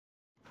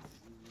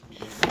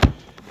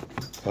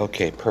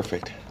Okay,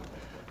 perfect.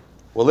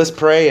 Well, let's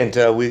pray and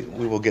we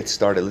will get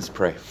started. Let's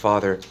pray.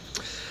 Father,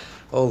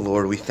 oh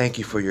Lord, we thank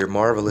you for your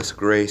marvelous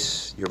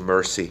grace, your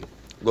mercy.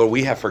 Lord,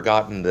 we have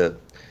forgotten the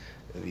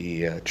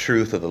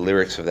truth of the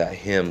lyrics of that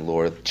hymn,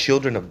 Lord.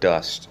 Children of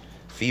dust,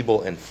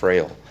 feeble and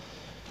frail.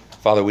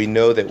 Father, we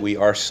know that we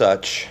are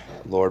such,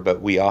 Lord,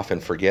 but we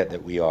often forget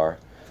that we are.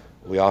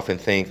 We often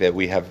think that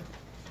we have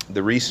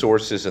the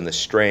resources and the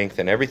strength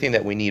and everything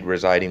that we need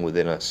residing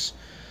within us.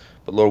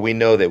 But Lord, we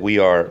know that we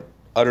are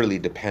utterly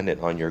dependent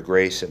on your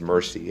grace and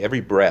mercy.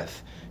 Every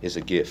breath is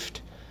a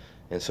gift.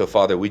 And so,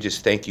 Father, we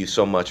just thank you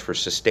so much for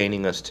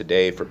sustaining us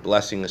today, for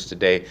blessing us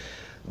today.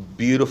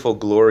 Beautiful,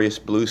 glorious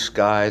blue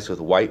skies with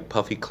white,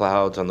 puffy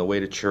clouds on the way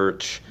to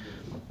church.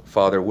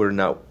 Father, we're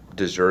not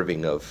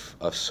deserving of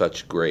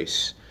such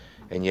grace.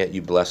 And yet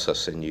you bless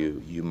us and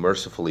you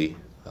mercifully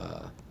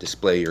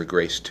display your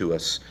grace to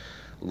us,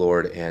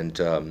 Lord. And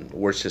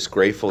we're just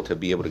grateful to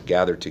be able to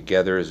gather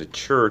together as a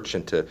church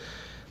and to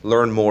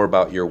learn more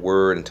about your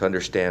word and to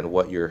understand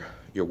what your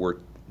word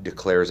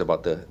declares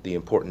about the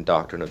important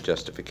doctrine of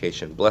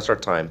justification. Bless our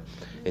time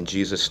in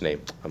Jesus' name.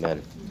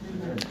 Amen.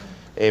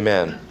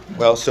 Amen.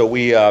 Well, so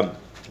we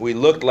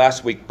looked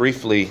last week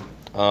briefly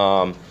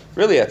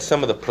really at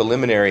some of the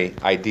preliminary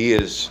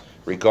ideas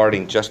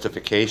regarding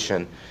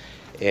justification,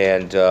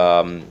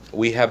 and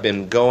we have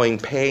been going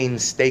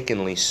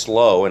painstakingly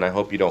slow, and I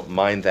hope you don't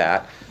mind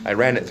that. I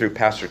ran it through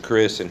Pastor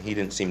Chris, and he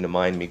didn't seem to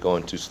mind me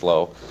going too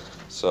slow.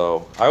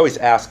 So I always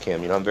ask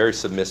him, I'm very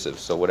submissive,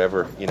 so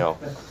whatever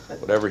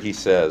he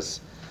says.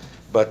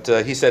 But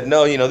he said,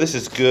 no, this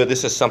is good.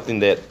 This is something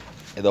that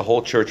the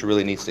whole church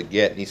really needs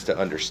to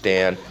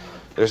understand.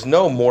 There's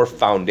no more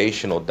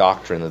foundational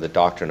doctrine than the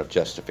doctrine of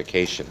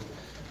justification.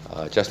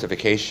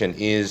 Justification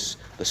is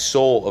the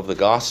soul of the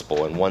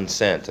gospel in one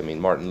sense. I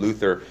mean, Martin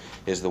Luther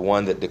is the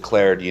one that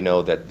declared,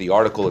 that the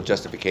article of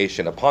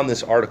justification, upon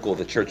this article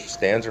the church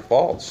stands or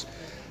falls.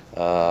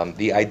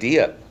 The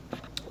idea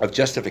of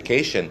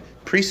justification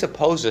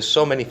presupposes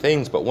so many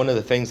things, but one of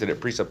the things that it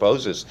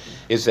presupposes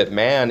is that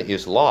man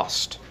is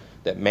lost,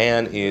 that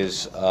man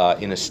is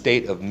in a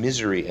state of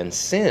misery and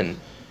sin,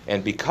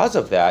 and because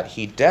of that,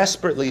 he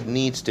desperately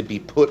needs to be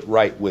put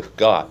right with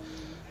God.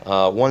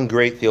 One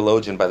great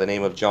theologian by the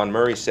name of John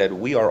Murray said,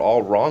 we are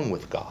all wrong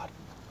with God.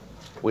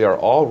 We are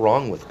all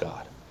wrong with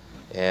God.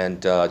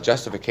 And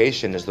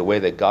justification is the way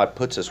that God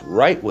puts us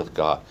right with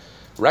God,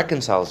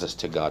 reconciles us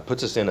to God,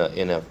 puts us in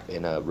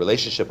a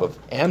relationship of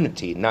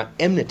amity, not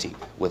enmity,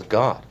 with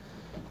God,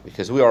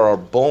 because we are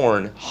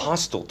born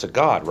hostile to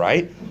God,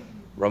 right?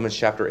 Romans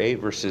chapter 8,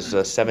 verses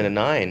 7 and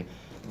 9,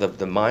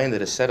 the mind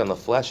that is set on the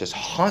flesh is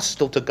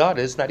hostile to God.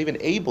 It is not even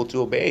able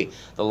to obey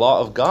the law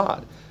of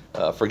God.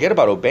 Forget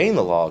about obeying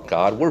the law of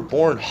God. We're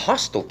born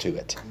hostile to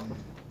it.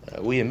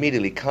 We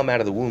immediately come out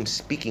of the womb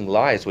speaking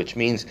lies, which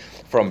means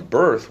from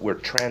birth we're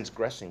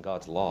transgressing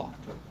God's law.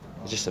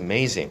 It's just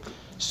amazing.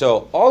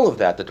 So all of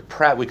that,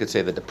 we could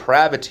say the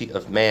depravity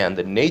of man,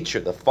 the nature,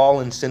 the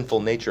fallen, sinful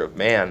nature of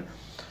man,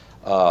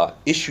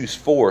 issues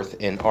forth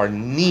in our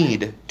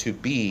need to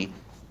be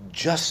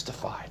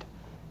justified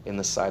in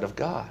the sight of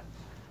God.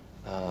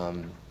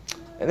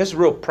 And this is a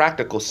real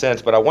practical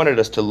sense, but I wanted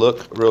us to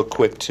look real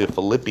quick to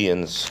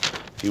Philippians.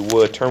 If you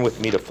would, turn with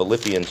me to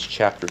Philippians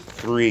chapter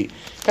 3.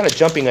 Kind of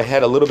jumping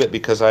ahead a little bit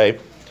because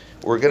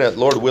we're going to,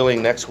 Lord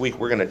willing, next week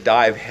we're going to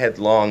dive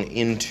headlong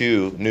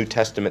into New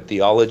Testament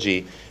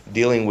theology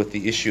dealing with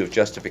the issue of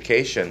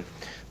justification.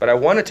 But I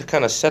wanted to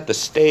kind of set the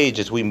stage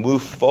as we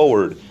move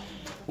forward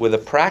with a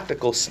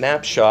practical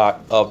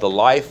snapshot of the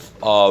life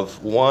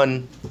of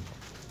one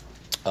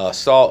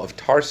Saul of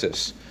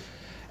Tarsus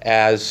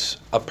as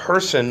a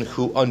person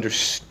who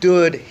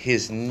understood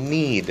his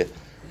need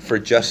for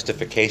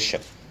justification.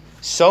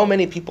 So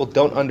many people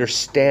don't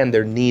understand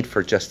their need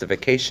for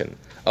justification.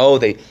 Oh,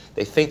 they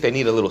think they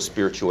need a little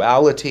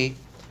spirituality.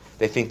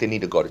 They think they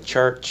need to go to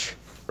church,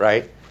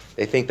 right?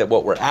 They think that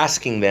what we're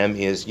asking them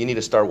is you need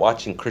to start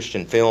watching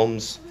Christian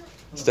films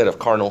instead of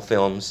carnal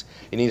films.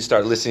 You need to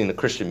start listening to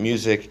Christian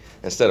music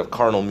instead of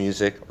carnal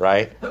music,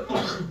 right?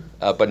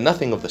 But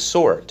nothing of the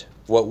sort.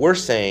 What we're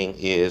saying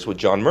is, what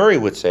John Murray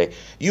would say,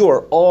 you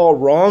are all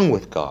wrong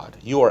with God.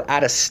 You are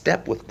out of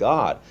step with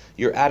God.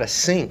 You're out of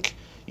sync.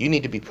 You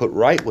need to be put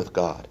right with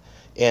God.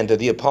 And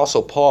the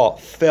Apostle Paul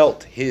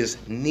felt his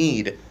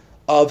need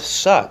of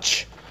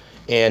such.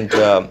 And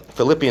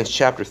Philippians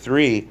chapter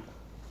 3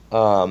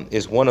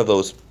 is one of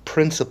those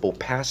principal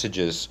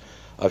passages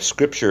of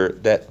Scripture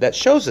that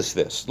shows us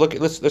this. Look,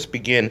 let's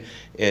begin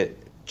at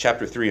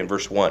chapter 3 and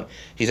verse 1.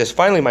 He says,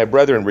 "Finally, my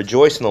brethren,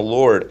 rejoice in the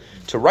Lord.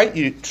 To write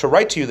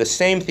to you the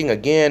same thing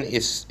again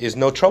is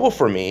no trouble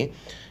for me.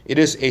 It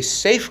is a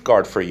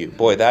safeguard for you."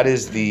 Boy,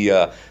 that's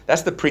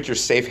the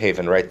preacher's safe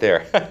haven right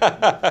there.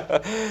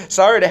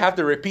 Sorry to have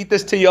to repeat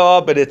this to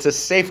y'all, but it's a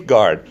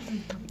safeguard.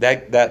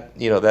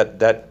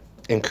 That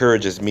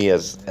encourages me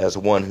as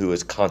one who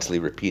is constantly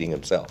repeating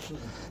himself.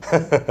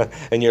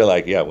 And you're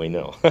like, yeah, we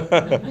know.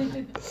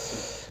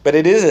 But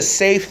it is a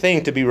safe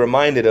thing to be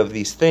reminded of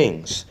these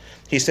things.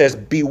 He says,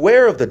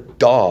 "Beware of the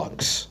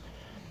dogs.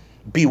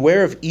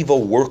 Beware of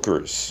evil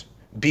workers.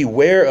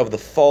 beware of the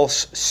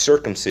false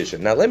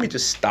circumcision. Now, let me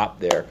just stop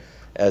there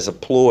as a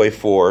ploy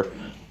for,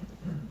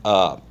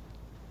 the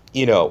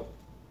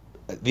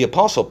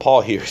Apostle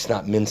Paul here is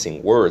not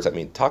mincing words. I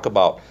mean, talk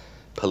about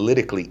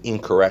politically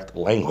incorrect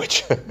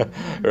language,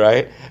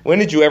 right? When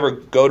did you ever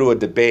go to a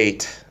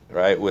debate,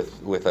 right,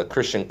 with a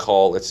Christian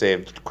cult, let's say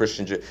a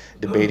Christian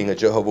debating a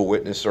Jehovah's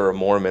Witness or a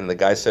Mormon, the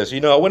guy says,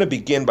 I want to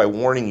begin by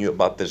warning you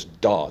about this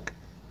dog.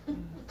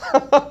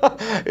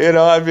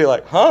 I'd be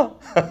like, huh?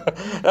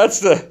 That's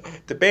the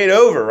debate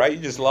over, right? You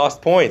just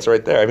lost points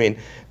right there. I mean,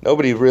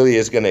 nobody really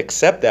is going to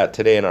accept that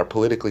today in our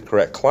politically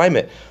correct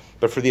climate.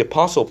 But for the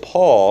Apostle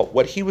Paul,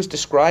 what he was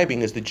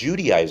describing is the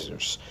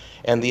Judaizers.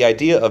 And the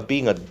idea of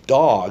being a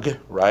dog,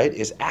 right,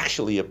 is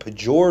actually a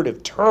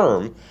pejorative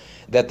term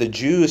that the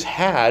Jews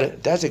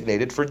had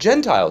designated for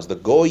Gentiles, the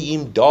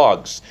goyim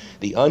dogs,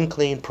 the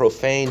unclean,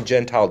 profane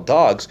Gentile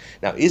dogs.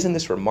 Now, isn't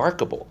this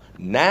remarkable?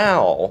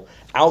 Now,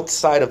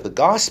 outside of the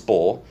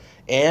gospel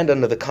and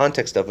under the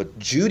context of a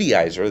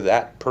Judaizer,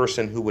 that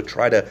person who would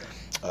try to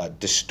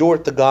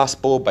distort the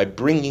gospel by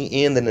bringing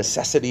in the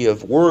necessity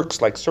of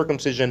works like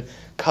circumcision,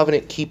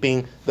 covenant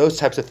keeping, those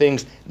types of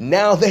things,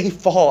 now they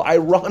fall,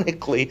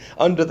 ironically,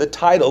 under the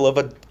title of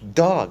a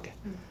dog,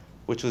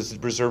 which was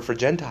reserved for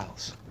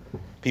Gentiles,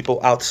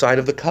 people outside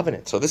of the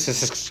covenant. So this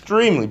is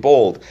extremely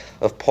bold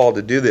of Paul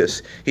to do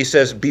this. He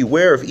says,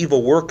 beware of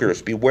evil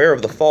workers, beware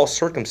of the false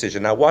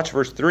circumcision. Now watch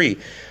verse 3.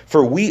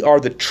 For we are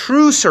the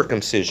true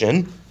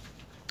circumcision.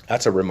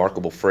 That's a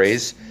remarkable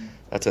phrase.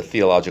 That's a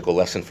theological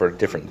lesson for a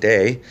different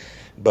day.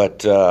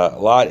 But a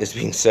lot is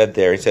being said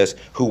there. He says,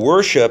 who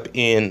worship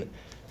in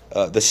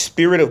the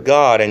Spirit of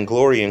God and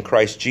glory in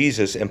Christ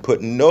Jesus and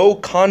put no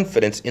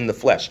confidence in the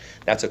flesh.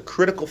 That's a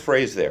critical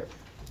phrase there.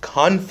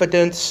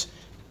 Confidence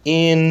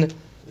in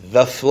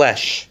the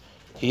flesh.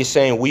 He's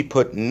saying we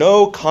put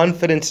no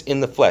confidence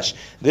in the flesh.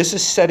 This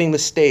is setting the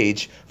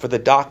stage for the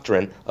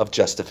doctrine of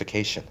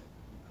justification.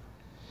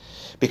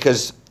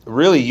 Because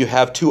really you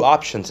have two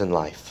options in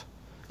life.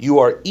 You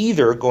are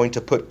either going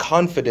to put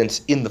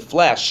confidence in the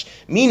flesh,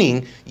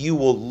 meaning you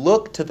will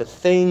look to the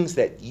things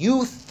that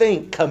you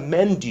think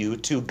commend you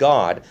to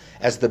God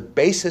as the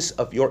basis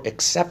of your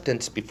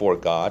acceptance before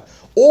God,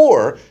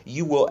 or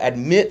you will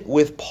admit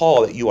with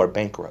Paul that you are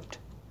bankrupt.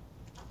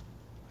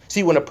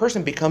 See, when a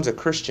person becomes a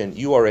Christian,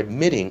 you are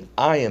admitting,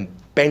 I am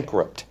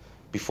bankrupt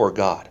before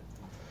God.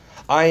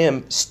 I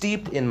am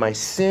steeped in my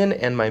sin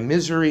and my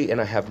misery,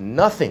 and I have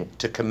nothing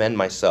to commend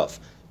myself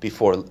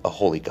before a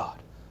holy God.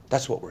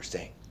 That's what we're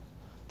saying.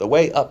 The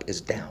way up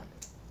is down,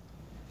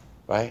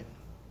 right?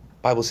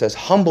 Bible says,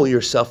 humble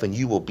yourself and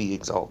you will be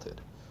exalted.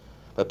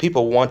 But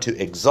people want to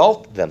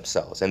exalt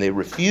themselves, and they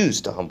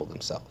refuse to humble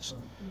themselves.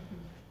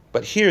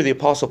 But here the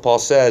Apostle Paul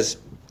says,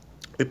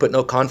 we put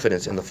no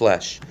confidence in the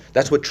flesh.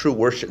 That's what true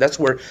worship, that's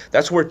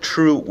where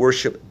true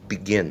worship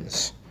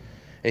begins.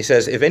 And he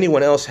says, if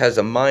anyone else has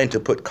a mind to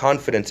put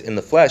confidence in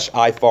the flesh,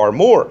 I far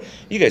more.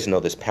 You guys know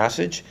this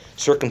passage.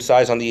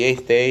 Circumcised on the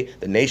 8th day,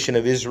 the nation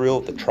of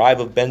Israel, the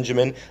tribe of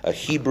Benjamin, a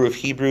Hebrew of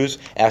Hebrews,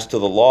 as to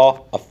the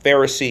law, a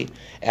Pharisee,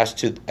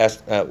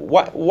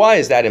 why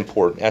is that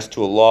important? As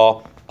to a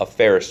law, a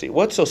Pharisee.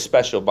 What's so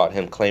special about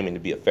him claiming to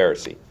be a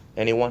Pharisee?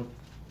 Anyone?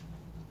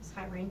 It's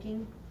high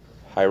ranking.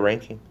 High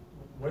ranking.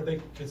 What they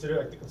consider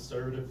like the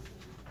conservative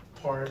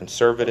part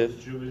Conservative. of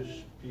the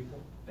Jewish people?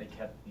 He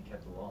kept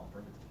the law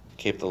perfectly.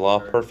 Keep the law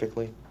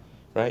perfectly,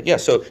 right? Yeah,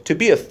 so to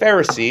be a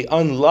Pharisee,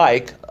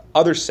 unlike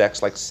other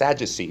sects like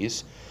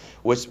Sadducees,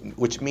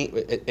 which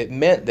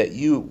meant that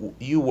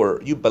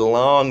you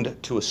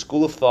belonged to a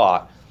school of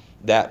thought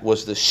that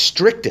was the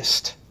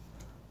strictest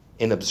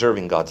in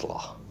observing God's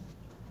law.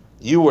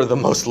 You were the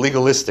most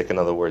legalistic, in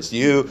other words.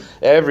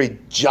 Every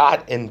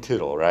jot and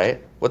tittle, right?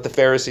 What the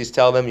Pharisees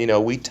tell them,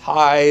 we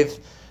tithe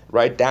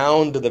right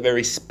down to the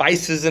very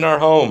spices in our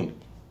home.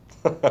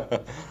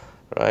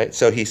 Right?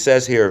 So he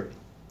says here,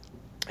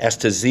 as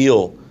to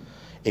zeal,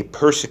 a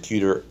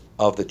persecutor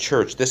of the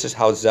church. This is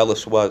how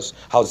zealous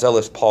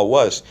Paul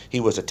was. He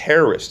was a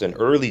terrorist, an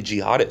early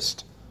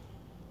jihadist.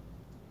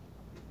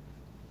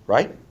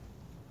 Right?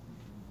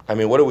 I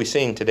mean, what are we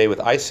seeing today with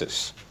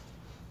ISIS?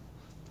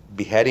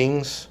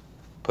 Beheadings,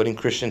 putting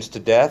Christians to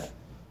death.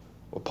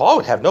 Well, Paul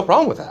would have no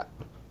problem with that.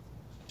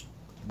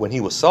 When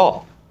he was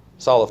Saul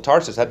of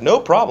Tarsus had no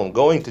problem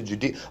going to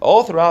Judea,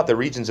 all throughout the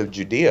regions of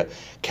Judea,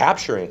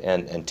 capturing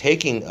and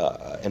taking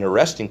and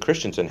arresting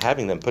Christians and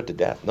having them put to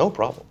death. No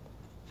problem.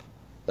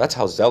 That's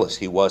how zealous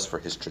he was for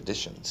his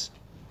traditions.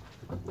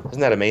 Isn't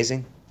that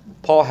amazing?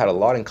 Paul had a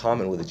lot in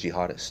common with a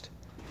jihadist.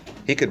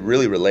 He could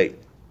really relate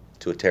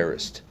to a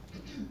terrorist,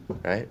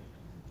 right?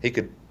 He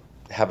could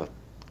have a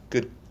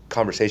good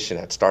conversation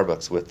at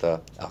Starbucks with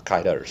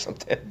Al-Qaeda or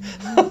something.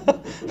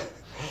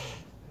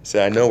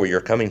 Say, I know where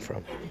you're coming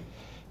from.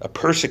 A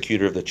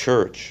persecutor of the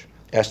church,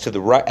 as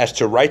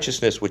to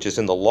righteousness which is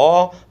in the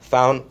law,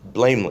 found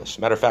blameless.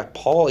 Matter of fact,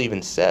 Paul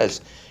even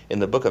says in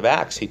the book of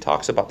Acts, he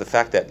talks about the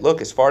fact that, look,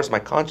 as far as my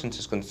conscience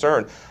is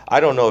concerned, I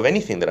don't know of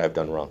anything that I've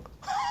done wrong.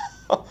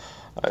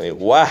 I mean,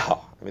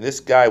 wow. I mean, this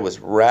guy was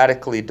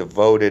radically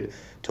devoted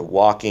to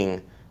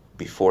walking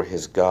before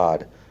his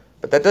God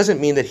But that doesn't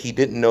mean that he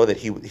didn't know that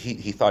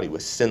he thought he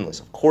was sinless.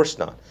 Of course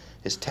not.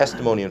 His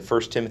testimony in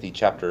 1 Timothy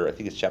I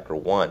think it's chapter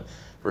 1,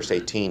 verse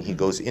 18, he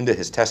goes into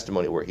his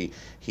testimony where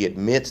he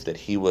admits that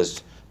he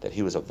was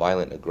a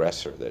violent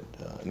aggressor,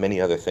 that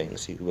many other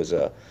things. He was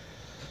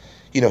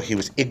he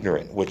was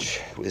ignorant, which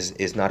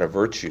is not a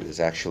virtue, is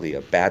actually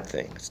a bad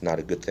thing. It's not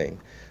a good thing.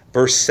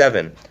 Verse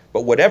 7,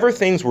 but whatever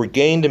things were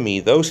gained to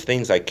me, those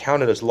things I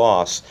counted as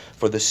loss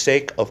for the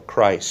sake of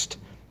Christ.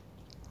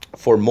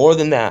 For more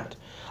than that,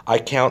 I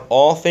count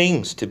all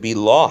things to be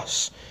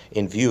loss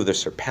in view of the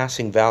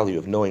surpassing value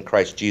of knowing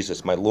Christ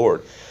Jesus my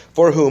Lord,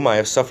 for whom I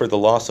have suffered the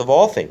loss of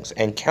all things,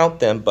 and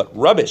count them but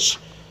rubbish,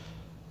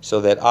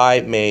 so that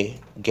I may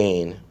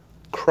gain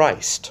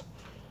Christ.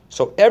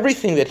 So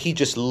everything that he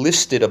just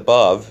listed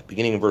above,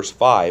 beginning in verse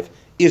 5,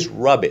 is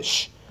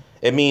rubbish.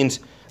 It means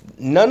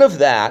none of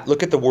that.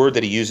 Look at the word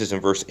that he uses in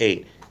verse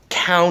 8.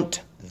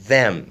 Count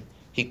them.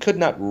 He could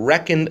not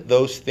reckon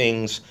those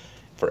things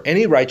for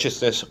any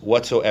righteousness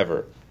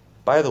whatsoever.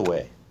 By the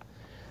way,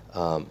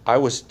 I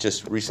was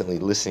just recently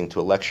listening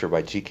to a lecture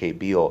by G.K.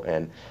 Beale,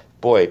 and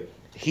boy,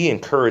 he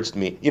encouraged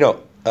me.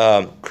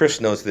 Chris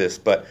knows this,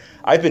 but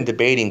I've been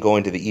debating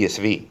going to the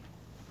ESV.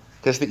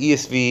 Because the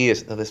ESV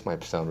is, this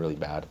might sound really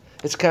bad.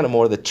 It's kind of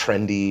more the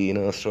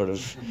trendy, sort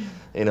of,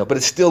 but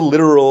it's still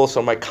literal,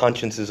 so my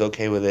conscience is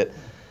okay with it.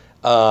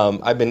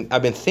 I've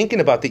been thinking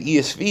about the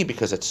ESV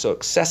because it's so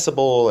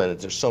accessible and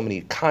there's so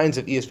many kinds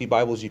of ESV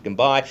Bibles you can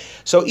buy.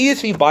 So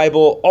ESV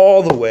Bible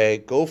all the way,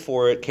 go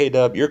for it.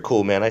 K-Dub, you're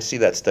cool, man. I see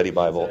that study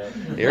Bible.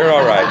 You're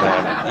all right,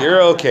 man.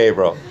 You're okay,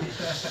 bro.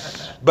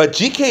 But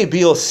G.K.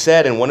 Beale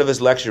said in one of his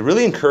lectures,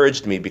 really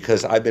encouraged me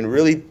because I've been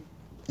really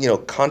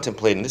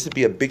contemplating this would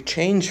be a big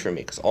change for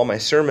me because all my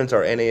sermons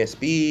are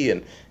NASB.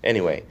 And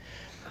anyway,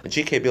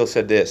 G.K. Beale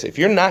said this: if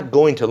you're not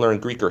going to learn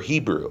Greek or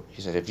Hebrew,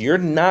 he said, if you're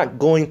not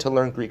going to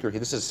learn Greek or Hebrew,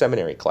 this is a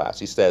seminary class,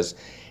 he says,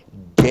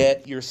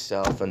 get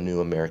yourself a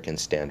New American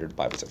Standard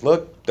Bible. He says,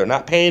 look, they're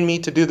not paying me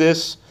to do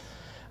this.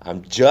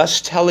 I'm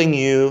just telling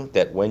you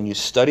that when you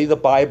study the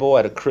Bible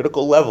at a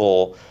critical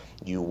level,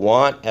 you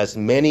want as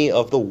many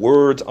of the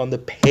words on the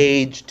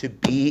page to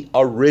be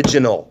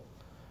original,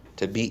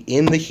 to be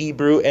in the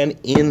Hebrew and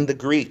in the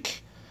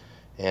Greek.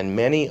 And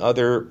many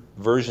other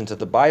versions of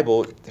the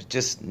Bible, they're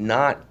just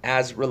not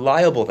as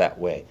reliable that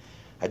way.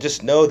 I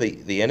just know the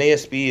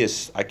NASB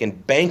is, I can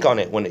bank on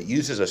it when it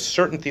uses a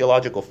certain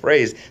theological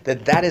phrase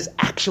that is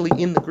actually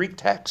in the Greek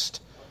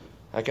text.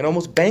 I can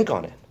almost bank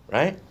on it,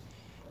 right?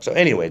 So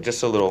anyway,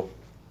 just a little,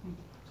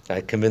 did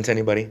I convince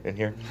anybody in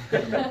here?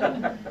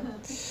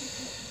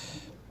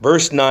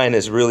 Verse 9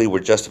 is really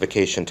where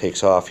justification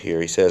takes off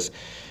here. He says,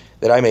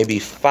 that I may be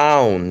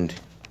found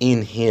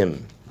in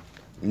him,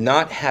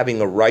 not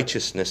having a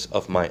righteousness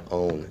of my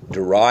own,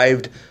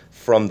 derived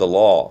from the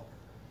law,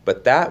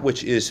 but that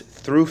which is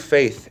through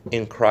faith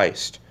in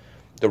Christ,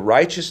 the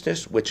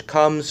righteousness which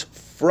comes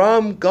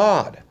from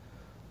God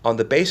on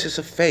the basis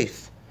of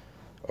faith,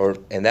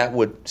 and that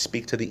would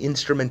speak to the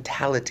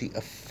instrumentality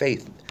of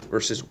faith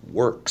versus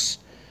works.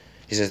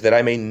 He says, that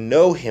I may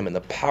know him in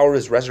the power of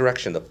his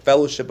resurrection, the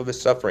fellowship of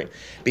his suffering,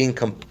 being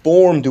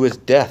conformed to his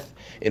death,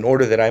 in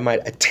order that I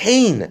might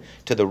attain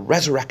to the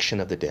resurrection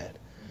of the dead.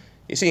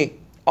 You see,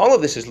 all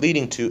of this is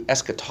leading to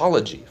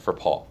eschatology for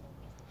Paul.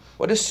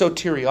 What is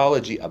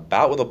soteriology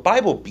about? Well, the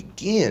Bible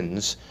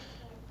begins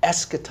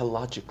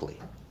eschatologically.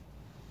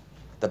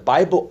 The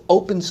Bible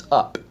opens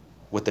up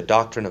with the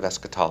doctrine of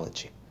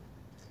eschatology.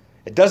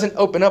 It doesn't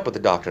open up with the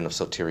doctrine of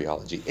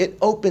soteriology. It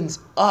opens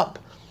up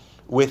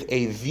with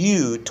a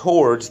view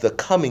towards the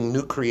coming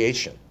new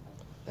creation.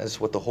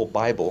 That's what the whole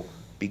Bible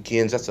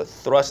begins. That's a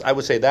thrust. I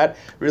would say that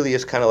really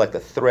is kind of like the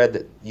thread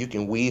that you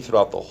can weave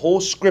throughout the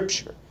whole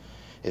Scripture,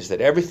 is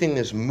that everything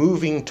is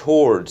moving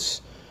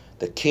towards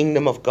the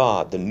kingdom of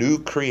God, the new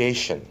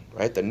creation,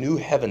 right? The new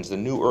heavens, the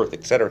new earth,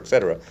 etc.,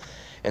 etc.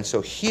 And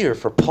so here,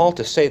 for Paul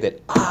to say that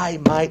I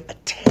might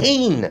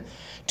attain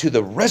to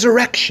the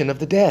resurrection of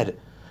the dead,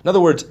 in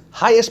other words,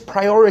 highest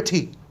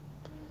priority,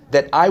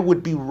 that I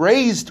would be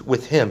raised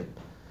with him.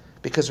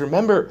 Because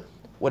remember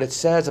what it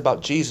says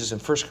about Jesus in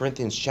 1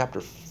 Corinthians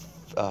chapter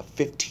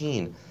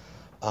 15.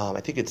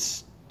 I think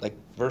it's like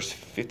verse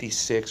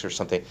 56 or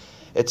something.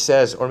 It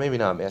says, or maybe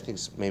not, I think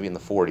it's maybe in the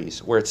 40s,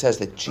 where it says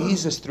that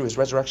Jesus, through his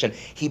resurrection,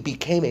 he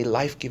became a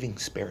life-giving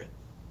spirit.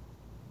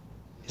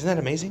 Isn't that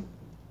amazing?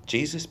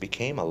 Jesus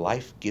became a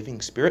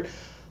life-giving spirit.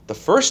 The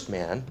first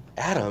man,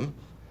 Adam,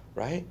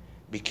 right,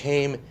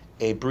 became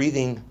a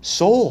breathing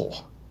soul,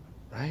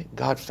 right?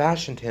 God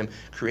fashioned him,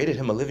 created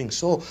him a living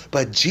soul.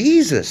 But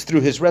Jesus,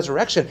 through his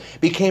resurrection,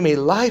 became a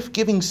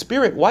life-giving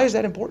spirit. Why is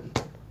that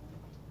important?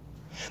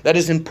 That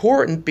is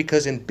important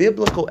because in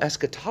biblical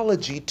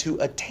eschatology, to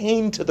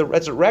attain to the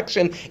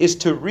resurrection is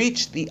to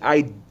reach the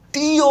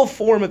ideal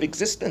form of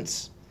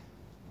existence.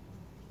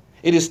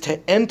 It is to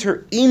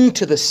enter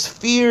into the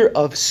sphere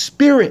of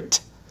spirit.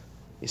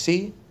 You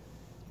see,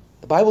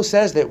 the Bible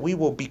says that we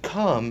will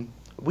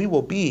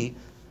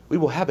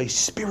have a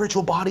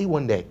spiritual body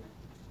one day.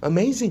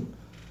 Amazing.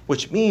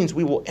 Which means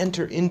we will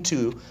enter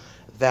into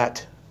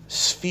that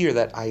sphere,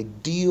 that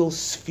ideal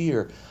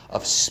sphere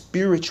of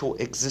spiritual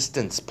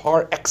existence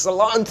par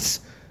excellence.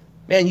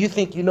 Man, you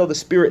think you know the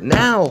Spirit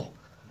now.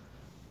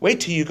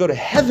 Wait till you go to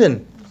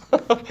heaven,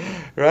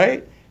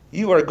 right?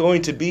 You are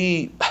going to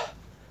be,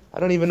 I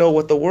don't even know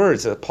what the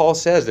words, Paul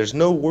says, there's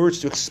no words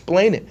to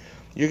explain it.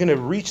 You're going to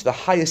reach the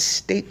highest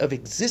state of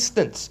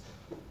existence,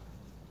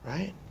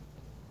 right?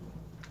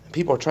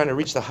 People are trying to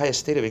reach the highest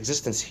state of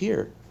existence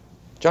here.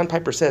 John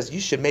Piper says you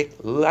should make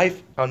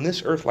life on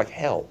this earth like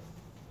hell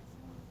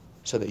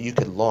so that you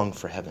could long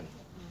for heaven.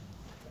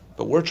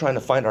 But we're trying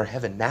to find our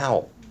heaven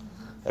now.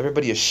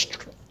 Everybody is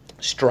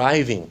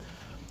striving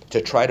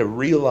to try to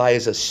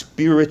realize a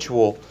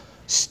spiritual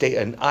state,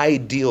 an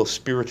ideal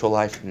spiritual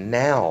life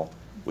now,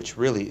 which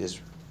really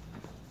is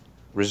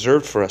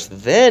reserved for us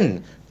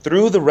then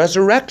through the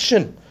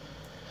resurrection.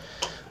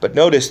 But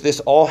notice this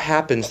all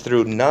happens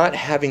through not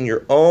having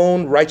your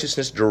own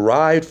righteousness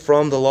derived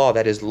from the law,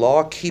 that is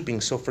law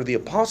keeping. So for the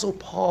Apostle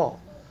Paul,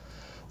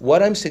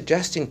 what I'm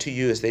suggesting to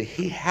you is that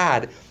he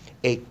had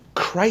a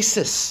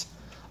crisis,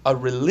 a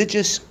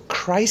religious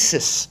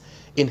crisis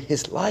in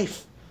his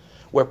life,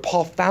 where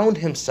Paul found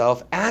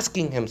himself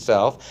asking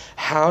himself,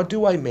 how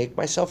do I make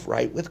myself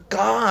right with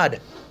God?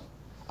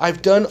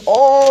 I've done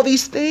all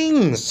these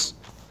things.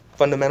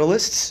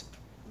 Fundamentalists?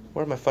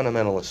 Where are my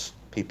fundamentalist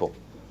people?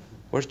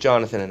 Where's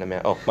Jonathan and the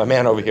man? Oh, my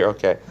man over here,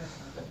 okay.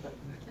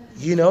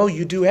 You know,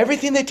 you do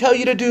everything they tell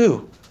you to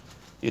do.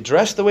 You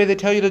dress the way they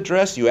tell you to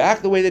dress. You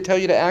act the way they tell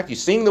you to act. You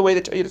sing the way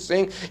they tell you to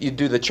sing. You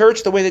do the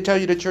church the way they tell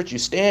you to church. You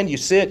stand, you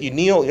sit, you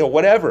kneel,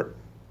 whatever.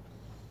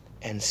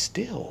 And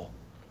still,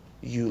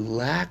 you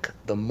lack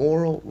the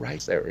moral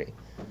right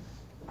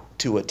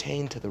to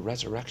attain to the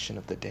resurrection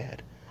of the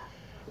dead.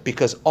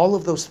 Because all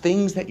of those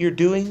things that you're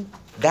doing,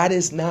 that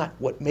is not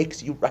what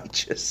makes you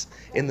righteous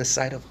in the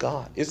sight of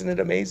God. Isn't it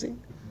amazing?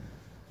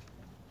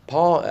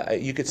 Paul,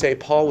 you could say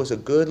Paul was a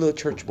good little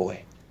church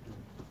boy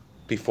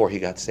before he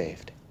got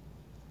saved.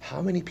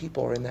 How many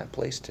people are in that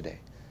place today?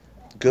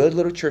 Good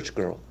little church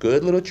girl,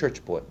 good little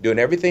church boy, doing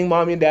everything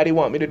mommy and daddy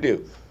want me to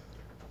do.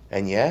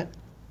 And yet,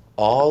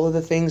 all of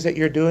the things that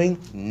you're doing,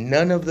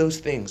 none of those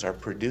things are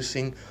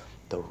producing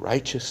the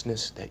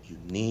righteousness that you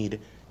need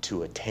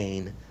to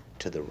attain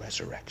to the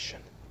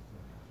resurrection.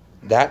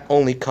 That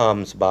only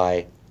comes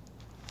by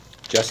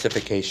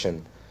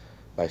justification,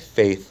 by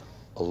faith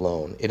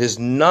alone. It is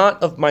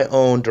not of my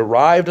own,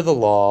 derived of the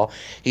law,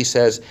 he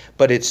says,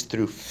 but it's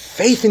through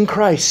faith in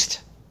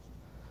Christ.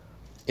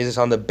 It is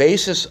on the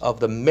basis of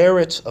the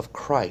merits of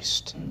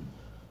Christ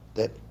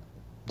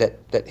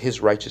that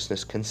his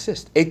righteousness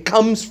consists. It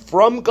comes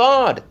from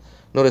God.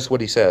 Notice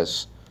what he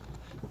says.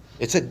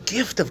 It's a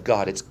gift of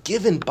God. It's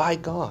given by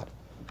God.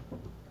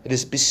 It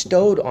is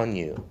bestowed on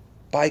you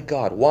by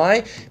God.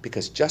 Why?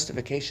 Because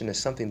justification is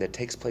something that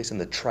takes place in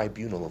the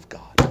tribunal of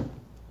God.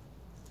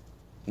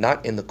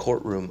 Not in the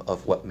courtroom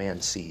of what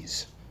man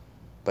sees,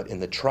 but in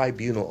the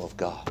tribunal of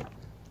God.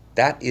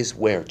 That is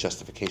where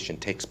justification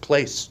takes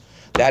place.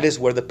 That is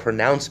where the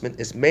pronouncement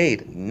is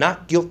made,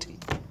 not guilty.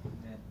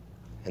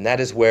 And that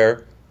is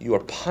where you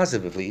are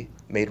positively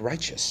made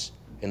righteous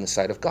in the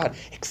sight of God.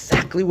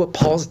 Exactly what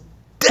Paul's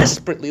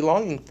desperately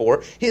longing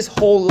for his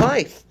whole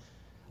life.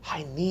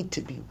 I need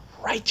to be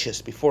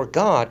righteous before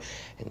God.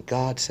 And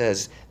God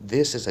says,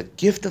 this is a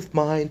gift of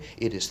mine.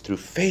 It is through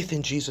faith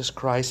in Jesus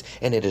Christ,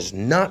 and it is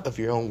not of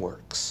your own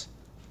works.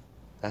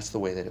 That's the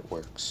way that it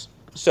works.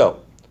 So,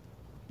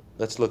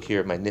 let's look here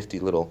at my nifty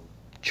little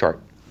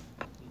chart.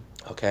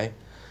 Okay?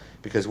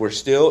 Because we're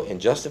still in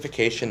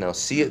justification. Now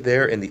see it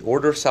there in the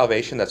order of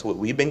salvation. That's what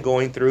we've been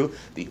going through.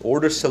 The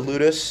order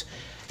salutis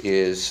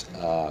is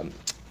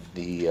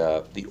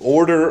the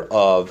order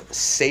of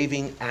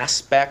saving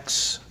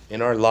aspects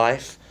in our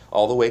life,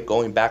 all the way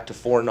going back to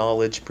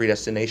foreknowledge,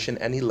 predestination,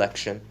 and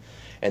election,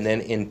 and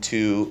then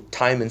into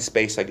time and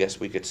space, I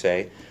guess we could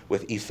say,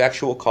 with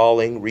effectual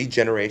calling,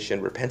 regeneration,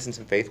 repentance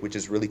and faith, which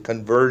is really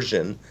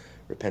conversion,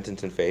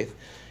 repentance and faith.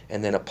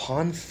 And then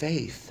upon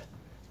faith,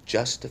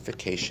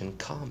 justification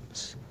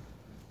comes,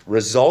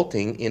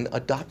 resulting in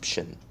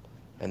adoption.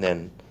 And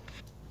then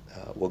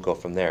we'll go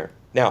from there.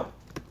 Now,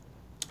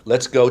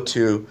 let's go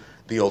to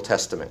the Old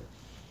Testament.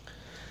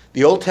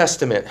 The Old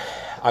Testament,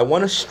 I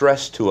want to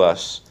stress to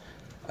us,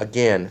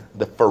 again,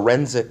 the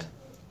forensic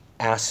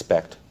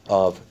aspect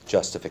of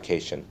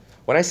justification.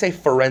 When I say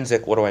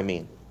forensic, what do I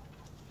mean?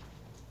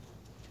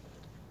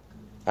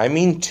 I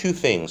mean two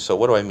things. So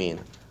what do I mean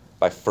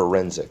by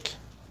forensic?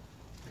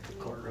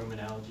 Courtroom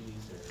analogies.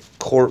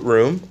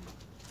 Courtroom.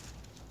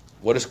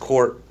 What does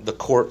the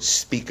court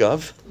speak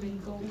of?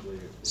 Legal.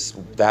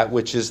 That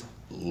which is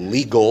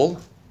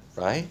legal,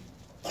 right?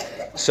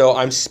 So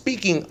I'm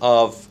speaking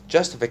of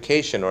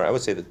justification, or I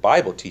would say the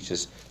Bible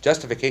teaches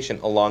justification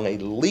along a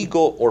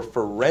legal or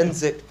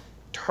forensic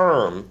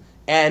term,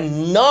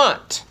 and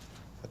not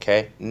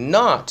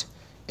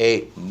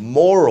a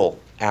moral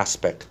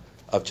aspect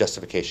of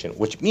justification,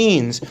 which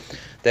means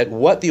that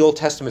what the Old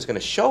Testament is going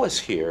to show us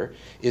here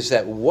is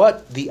that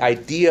what the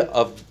idea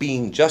of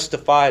being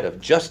justified,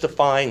 of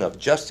justifying, of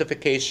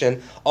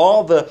justification,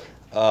 all the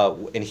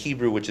in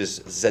Hebrew, which is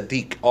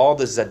Zadik. All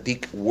the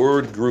Zadik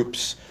word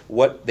groups,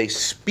 what they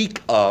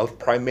speak of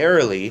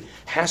primarily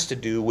has to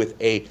do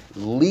with a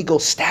legal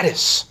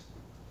status.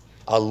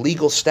 A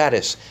legal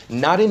status,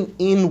 not an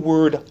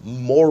inward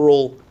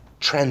moral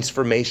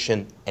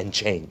transformation and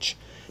change.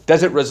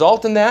 Does it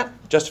result in that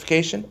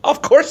justification?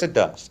 Of course it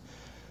does.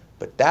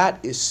 But that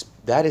is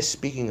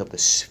speaking of the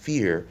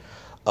sphere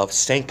of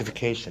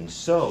sanctification.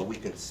 So we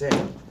can say,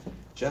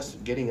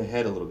 just getting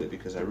ahead a little bit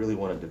because I really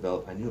want to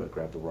develop. I knew I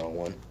grabbed the wrong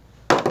one.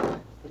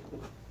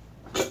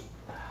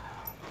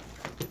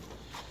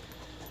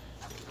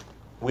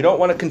 We don't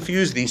want to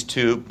confuse these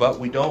two, but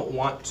we don't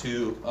want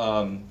to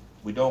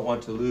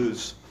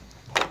lose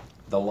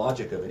the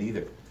logic of it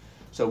either.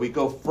 So we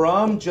go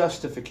from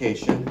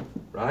justification,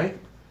 right?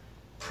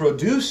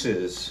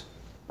 Produces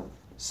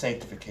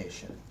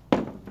sanctification.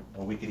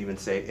 Or we could even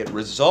say it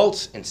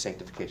results in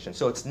sanctification.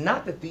 So it's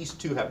not that these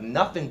two have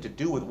nothing to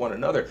do with one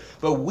another,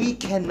 but we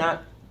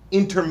cannot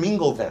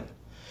intermingle them.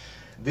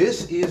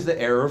 This is the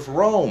error of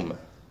Rome,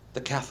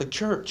 the Catholic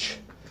Church.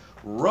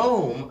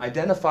 Rome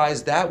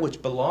identifies that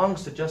which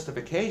belongs to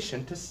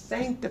justification to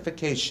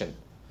sanctification.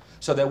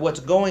 So that what's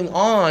going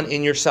on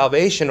in your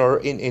salvation or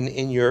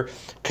in your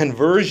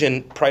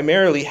conversion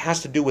primarily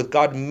has to do with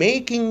God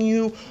making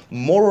you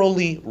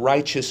morally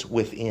righteous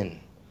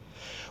within.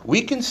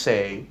 We can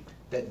say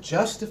that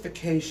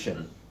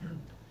justification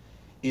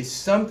is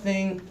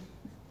something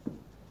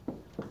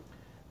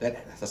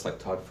that's like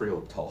Todd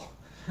Friel.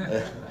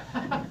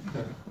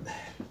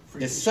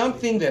 It's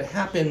something that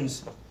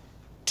happens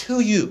to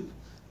you.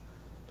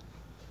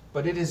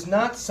 But it is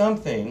not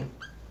something,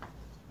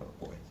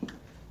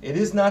 it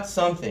is not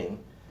something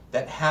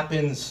that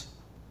happens,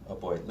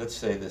 let's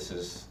say this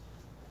is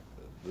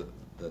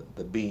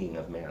the being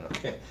of man,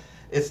 okay?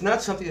 It's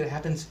not something that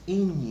happens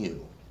in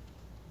you.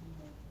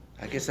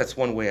 I guess that's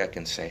one way I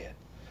can say it.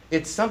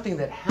 It's something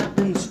that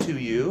happens to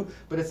you,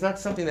 but it's not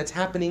something that's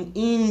happening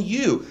in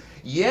you.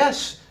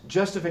 Yes,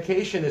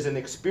 justification is an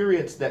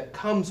experience that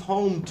comes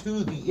home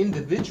to the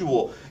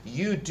individual.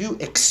 You do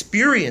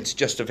experience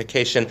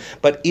justification,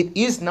 but it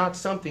is not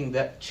something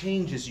that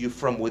changes you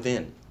from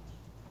within.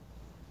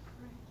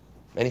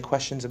 Any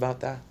questions about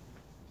that?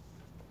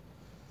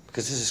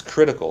 Because this is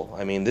critical.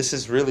 I mean, this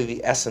is really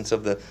the essence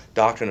of the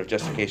doctrine of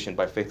justification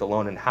by faith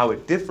alone and how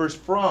it differs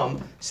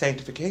from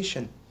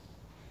sanctification.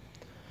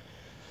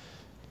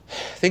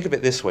 Think of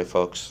it this way,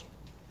 folks.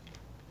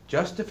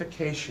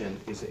 Justification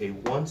is a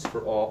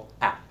once-for-all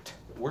act.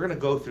 We're going to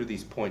go through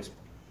these points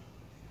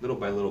little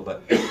by little,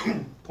 but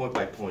point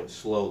by point,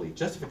 slowly.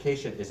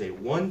 Justification is a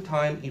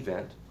one-time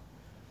event.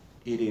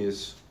 It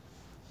is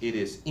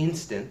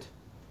instant.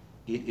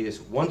 It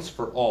is once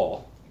for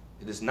all.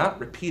 It is not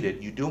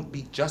repeated. You don't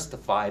be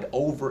justified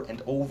over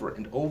and over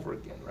and over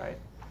again, right?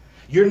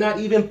 You're not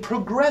even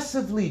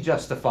progressively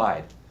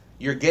justified.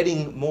 You're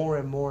getting more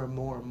and more and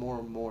more and more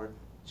and more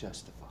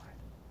justified.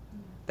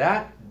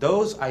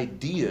 Those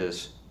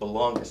ideas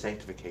belong to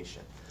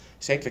sanctification.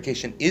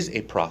 Sanctification is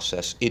a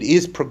process. It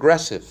is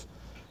progressive.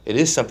 It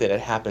is something that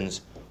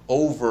happens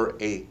over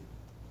a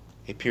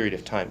period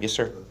of time. Yes,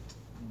 sir?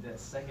 That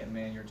second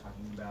man you're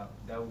talking about,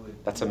 that would...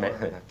 That's a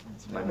man.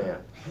 It's my man.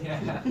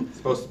 Yeah. It's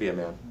supposed to be a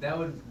man. That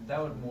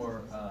would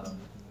more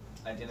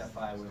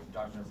identify with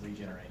doctrine of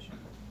regeneration.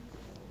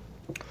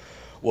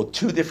 Well,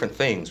 two different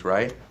things,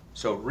 right?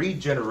 So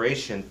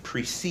regeneration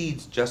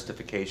precedes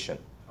justification.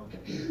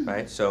 Okay.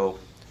 Right? So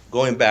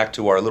going back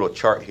to our little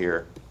chart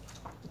here,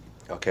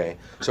 okay,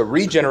 so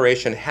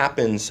regeneration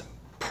happens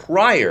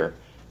prior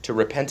to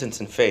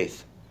repentance and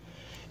faith.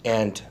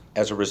 And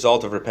as a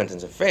result of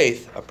repentance and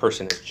faith, a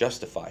person is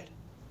justified.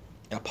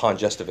 Upon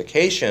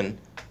justification,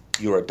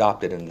 you are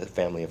adopted into the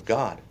family of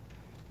God.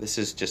 This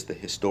is just the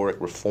historic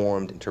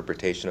Reformed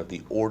interpretation of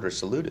the Order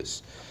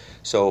Salutis.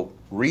 So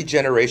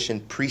regeneration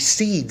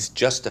precedes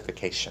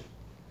justification,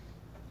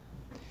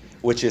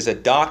 which is a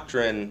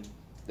doctrine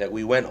that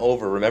we went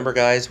over. Remember,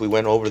 guys, we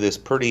went over this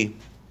pretty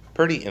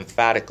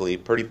emphatically,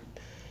 pretty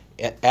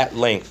at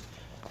length.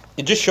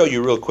 And just show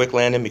you real quick,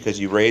 Landon, because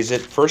you raise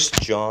it. 1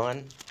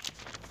 John,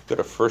 go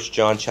to 1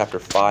 John chapter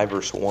 5,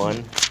 verse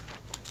 1,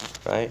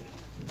 right?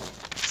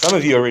 Some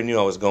of you already knew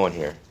I was going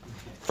here.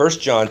 1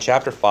 John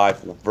chapter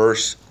 5,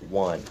 verse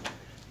 1,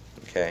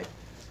 okay?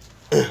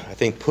 I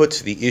think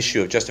puts the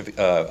issue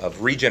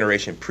of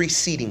regeneration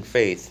preceding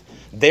faith,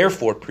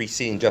 therefore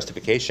preceding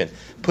justification,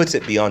 puts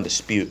it beyond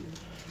dispute.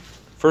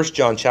 1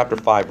 John chapter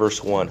 5,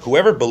 verse 1.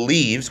 Whoever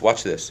believes,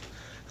 watch this,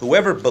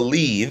 whoever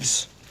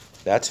believes,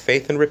 that's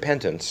faith and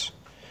repentance,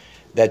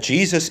 that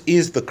Jesus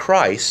is the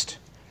Christ,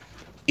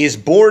 is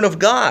born of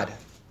God.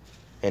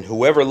 And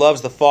whoever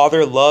loves the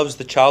Father loves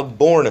the child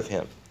born of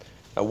him.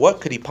 Now,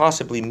 what could he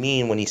possibly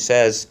mean when he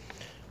says,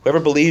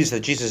 whoever believes that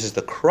Jesus is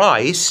the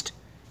Christ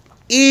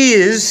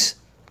is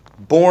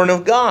born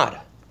of God?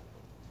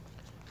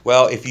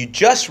 Well, if you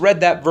just read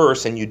that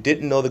verse and you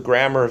didn't know the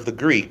grammar of the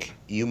Greek,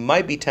 you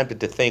might be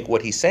tempted to think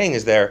what he's saying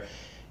is there,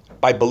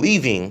 by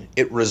believing,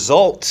 it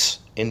results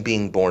in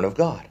being born of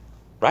God,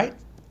 right?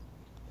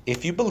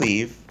 If you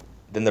believe,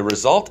 then the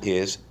result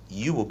is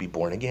you will be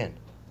born again.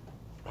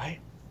 Right?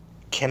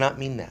 Cannot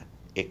mean that.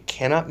 It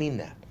cannot mean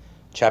that.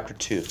 Chapter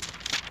 2.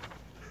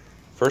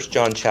 1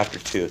 John chapter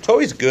 2. It's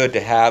always good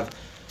to have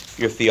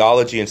your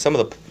theology and some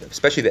of the,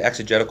 especially the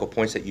exegetical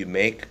points that you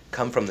make,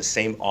 come from the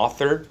same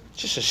author.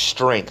 It's just a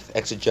strength,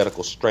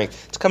 exegetical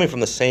strength. It's coming from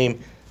the same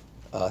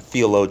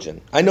theologian.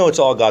 I know it's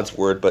all God's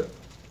word, but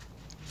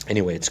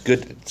anyway, it's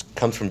good. It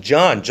comes from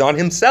John. John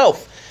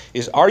himself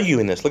is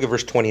arguing this. Look at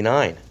verse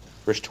 29.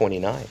 Verse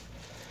 29.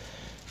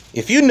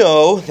 If you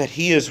know that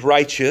he is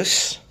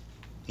righteous,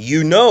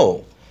 you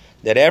know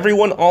that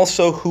everyone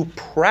also who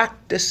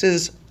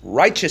practices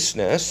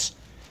righteousness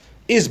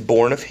is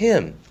born of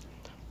him.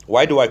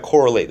 Why do I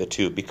correlate the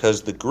two?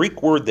 Because the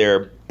Greek word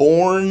there,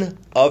 born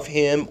of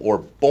him or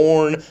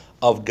born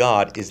of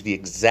God, is the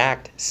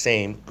exact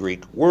same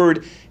Greek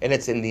word, and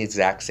it's in the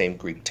exact same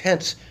Greek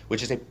tense,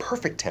 which is a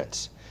perfect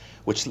tense.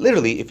 Which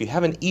literally, if you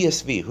have an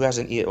ESV, who has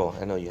an ESV? Oh,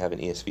 I know you have an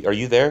ESV. Are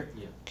you there?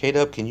 Yeah.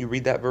 K-Dub, can you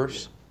read that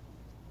verse?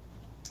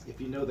 If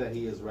you know that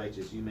he is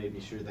righteous, you may be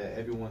sure that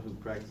everyone who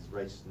practices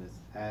righteousness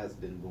has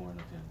been born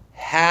of him.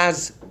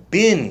 Has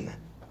been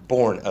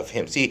born of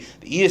him. See,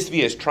 the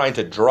ESV is trying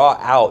to draw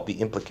out the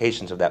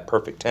implications of that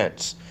perfect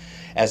tense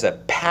as a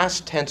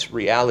past tense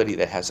reality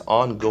that has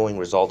ongoing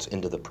results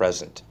into the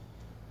present.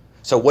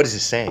 So what is it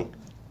saying?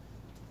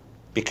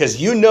 Because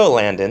you know,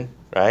 Landon,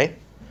 right,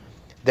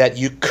 that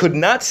you could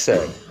not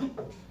say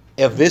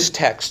of this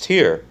text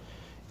here,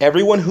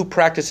 everyone who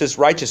practices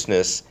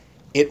righteousness,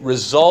 it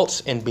results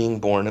in being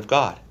born of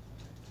God,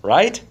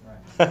 right?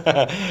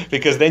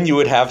 Because then you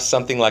would have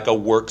something like a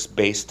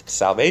works-based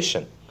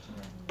salvation.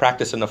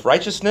 Practice enough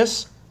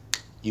righteousness,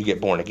 you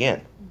get born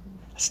again.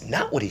 That's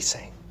not what he's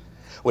saying.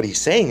 What he's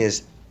saying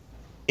is,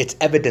 it's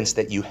evidence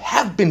that you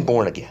have been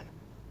born again.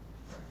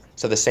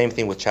 So the same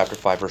thing with chapter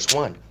 5, verse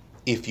 1.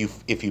 If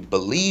you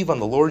believe on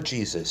the Lord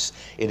Jesus,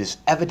 it is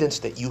evidence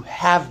that you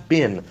have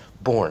been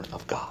born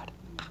of God.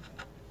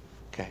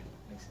 Okay?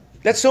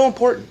 That's so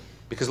important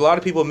because a lot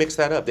of people mix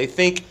that up. They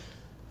think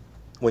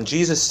when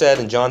Jesus said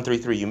in John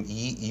 3:3,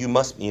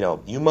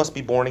 you must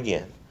be born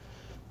again,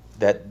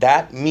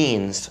 that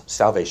means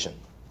salvation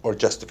or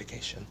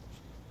justification,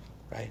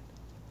 right?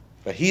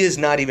 But he is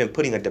not even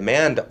putting a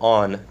demand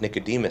on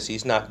Nicodemus.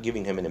 He's not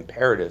giving him an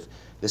imperative.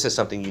 This is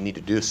something you need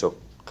to do, so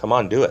come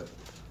on, do it.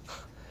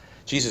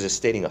 Jesus is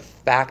stating a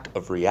fact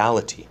of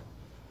reality.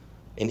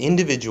 An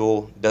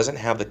individual doesn't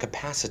have the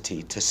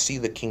capacity to see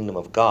the kingdom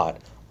of God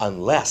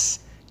unless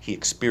he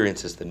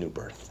experiences the new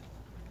birth.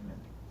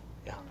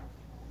 Yeah.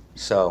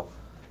 So,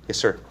 yes,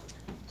 sir.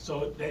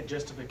 So that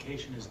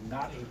justification is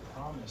not a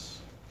promise.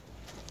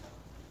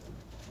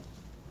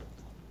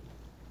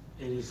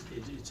 It's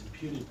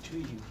imputed to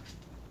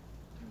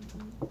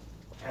you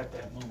at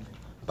that moment.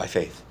 By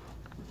faith.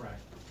 Right.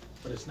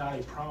 But it's not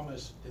a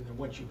promise, and then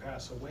once you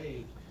pass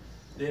away,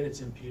 then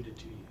it's imputed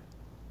to you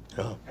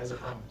No. as a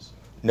promise.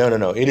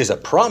 No. It is a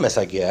promise,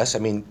 I guess. I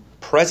mean,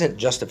 present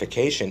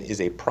justification is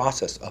a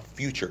process of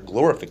future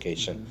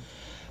glorification. Mm-hmm.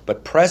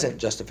 But present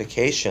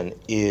justification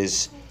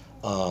is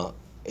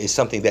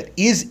something that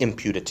is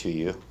imputed to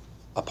you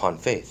upon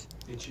faith.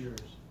 It's yours.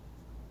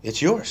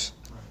 It's yours.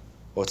 Right.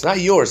 Well, it's not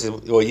yours.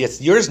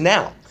 It's yours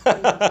now.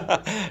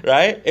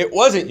 Right? It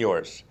wasn't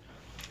yours.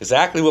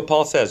 Exactly what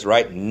Paul says,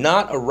 right?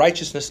 Not a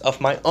righteousness of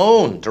my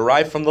own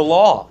derived from the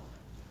law,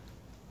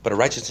 but a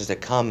righteousness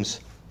that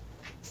comes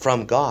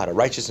from God, a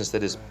righteousness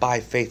that is by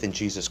faith in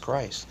Jesus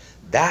Christ.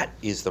 That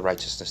is the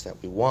righteousness that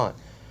we want.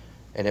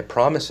 And it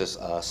promises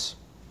us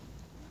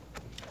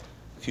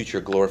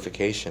future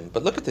glorification.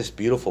 But look at this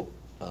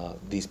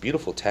these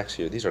beautiful texts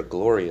here. These are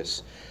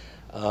glorious.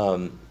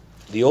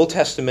 The Old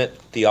Testament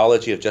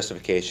theology of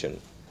justification.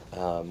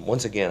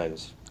 Once again,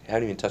 I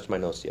haven't even touched my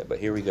notes yet, but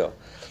here we go.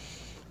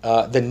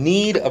 The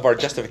need of our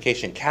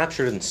justification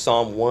captured in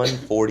Psalm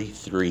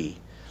 143,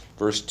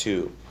 verse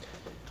 2,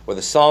 where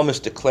the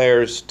psalmist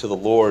declares to the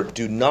Lord,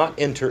 "Do not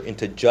enter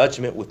into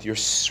judgment with your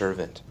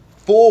servant,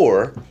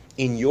 for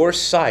in your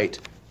sight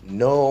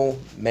no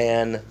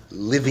man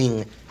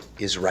living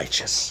is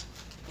righteous."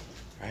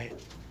 Right?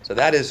 So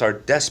that is our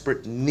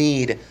desperate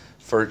need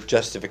for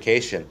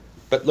justification.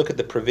 But look at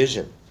the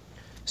provision.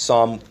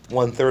 Psalm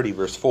 130,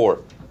 verse 4.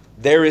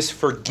 "There is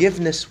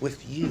forgiveness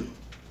with you,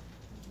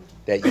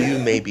 that you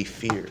may be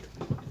feared."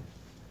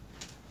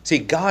 See,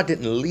 God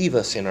didn't leave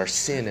us in our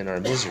sin and our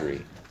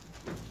misery,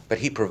 but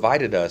he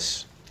provided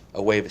us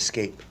a way of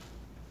escape.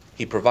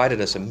 He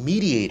provided us a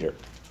mediator,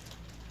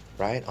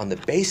 right? On the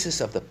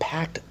basis of the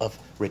pact of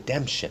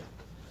redemption,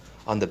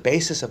 on the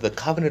basis of the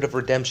covenant of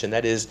redemption,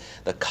 that is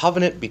the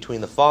covenant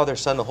between the Father,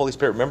 Son, and the Holy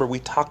Spirit. Remember, we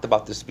talked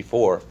about this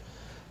before.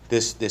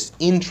 This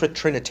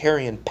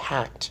intra-Trinitarian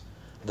pact,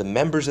 the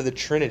members of the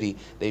Trinity,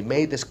 they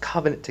made this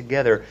covenant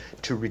together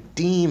to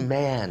redeem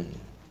man,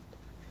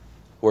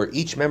 where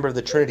each member of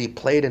the Trinity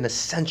played an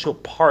essential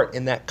part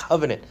in that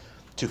covenant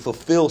to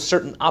fulfill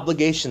certain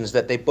obligations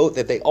that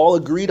they all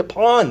agreed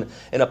upon.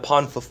 And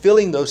upon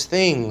fulfilling those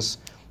things,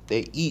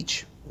 they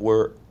each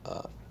were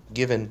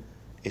given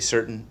a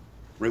certain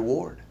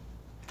reward.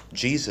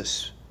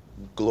 Jesus,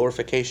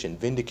 glorification,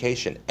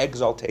 vindication,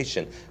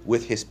 exaltation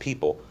with his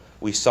people.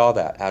 We saw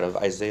that out of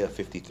Isaiah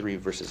 53,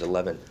 verses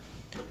 11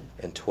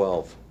 and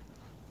 12.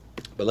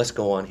 But let's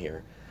go on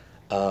here.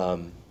 There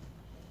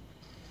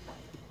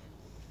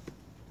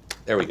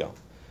we go.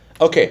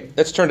 Okay,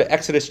 let's turn to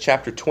Exodus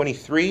chapter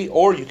 23,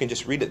 or you can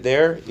just read it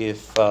there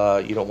if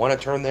you don't want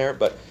to turn there.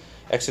 But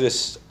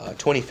Exodus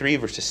 23,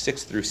 verses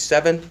 6 through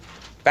 7.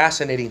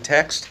 Fascinating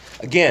text.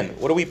 Again,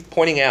 what are we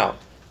pointing out?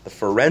 The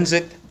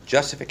forensic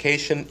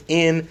justification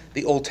in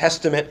the Old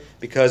Testament,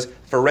 because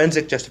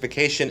forensic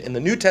justification in the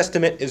New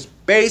Testament is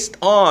based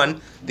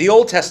on the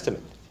Old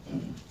Testament.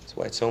 That's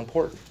why it's so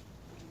important.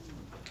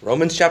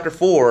 Romans chapter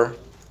 4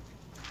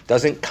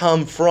 doesn't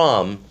come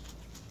from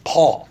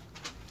Paul,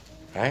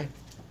 right?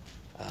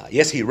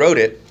 Yes, he wrote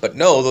it, but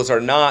no, those are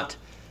not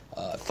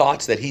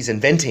thoughts that he's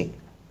inventing.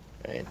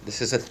 Right?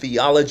 This is a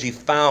theology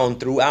found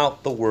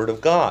throughout the Word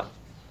of God.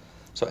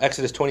 So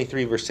Exodus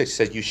 23, verse 6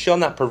 says, "You shall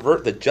not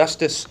pervert the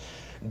justice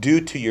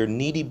due to your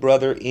needy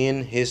brother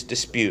in his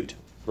dispute."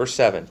 Verse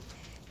 7,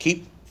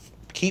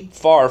 Keep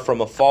far from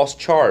a false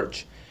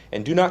charge,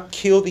 and do not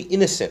kill the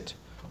innocent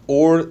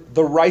or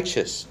the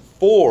righteous,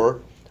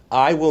 for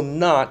I will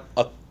not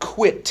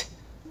acquit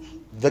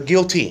the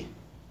guilty.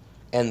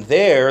 And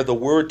there, the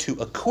word to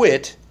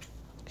acquit,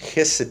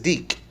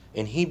 chesadik,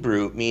 in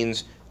Hebrew,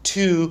 means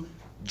to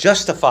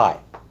justify.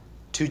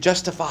 To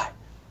justify.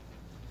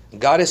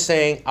 God is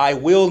saying, I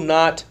will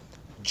not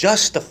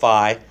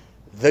justify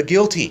the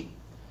guilty.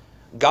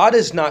 God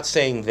is not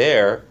saying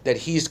there that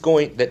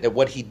that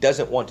what he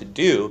doesn't want to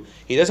do,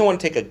 he doesn't want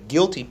to take a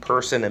guilty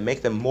person and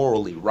make them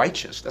morally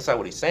righteous. That's not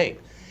what he's saying.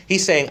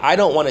 He's saying, I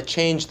don't want to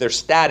change their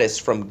status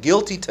from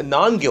guilty to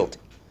non-guilty.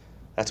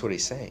 That's what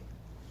he's saying.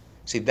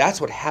 See, that's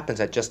what happens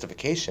at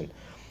justification.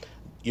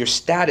 Your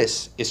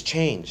status is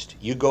changed.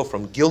 You go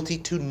from guilty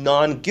to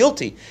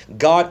non-guilty.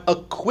 God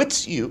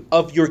acquits you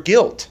of your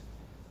guilt.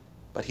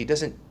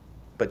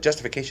 But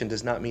justification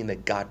does not mean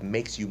that God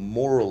makes you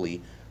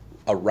morally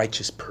a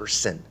righteous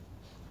person.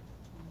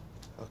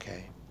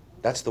 Okay?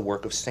 That's the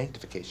work of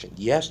sanctification.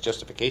 Yes,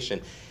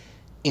 justification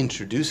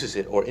introduces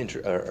it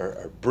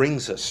or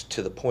brings us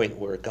to the point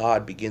where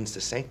God begins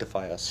to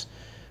sanctify us.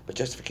 But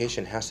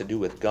justification has to do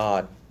with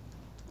God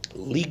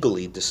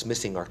legally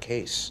dismissing our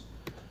case.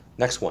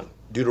 Next one,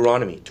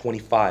 Deuteronomy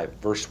 25,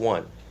 verse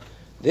 1.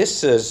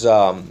 This is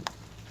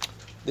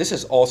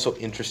also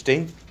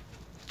interesting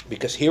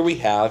because here we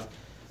have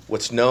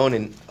what's known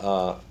in,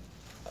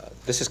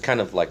 this is kind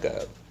of like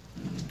a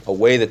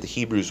way that the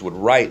Hebrews would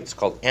write. It's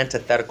called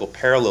antithetical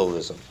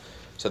parallelism.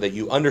 So that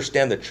you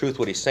understand the truth,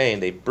 what he's saying.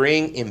 They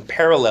bring in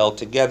parallel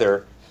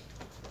together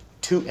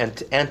two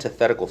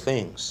antithetical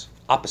things,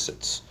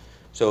 opposites.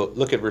 So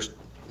look at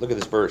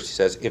this verse. He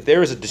says, if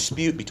there is a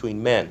dispute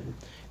between men,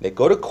 they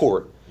go to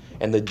court,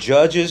 and the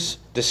judges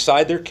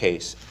decide their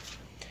case,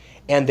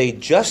 and they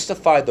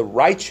justify the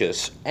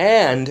righteous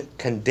and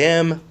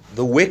condemn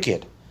the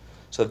wicked.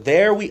 So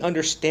there we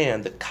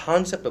understand the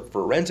concept of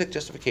forensic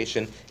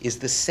justification is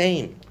the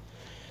same.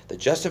 The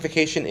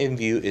justification in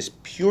view is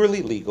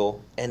purely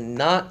legal and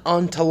not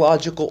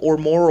ontological or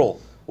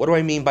moral. What do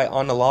I mean by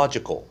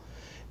ontological?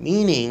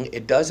 Meaning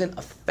it doesn't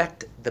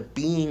affect the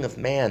being of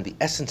man, the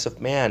essence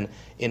of man,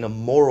 in a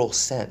moral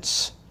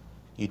sense.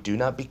 You do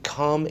not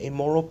become a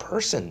moral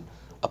person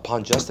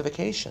upon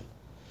justification.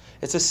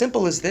 It's as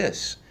simple as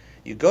this.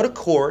 You go to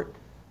court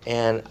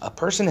and a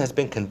person has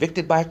been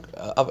convicted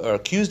or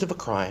accused of a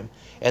crime,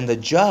 and the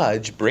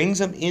judge brings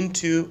him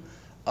into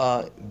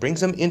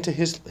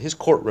his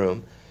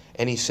courtroom,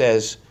 and he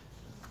says,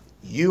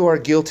 you are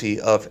guilty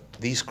of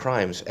these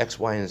crimes, X,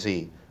 Y, and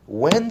Z.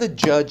 When the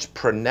judge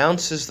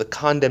pronounces the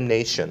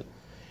condemnation,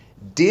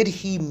 did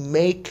he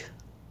make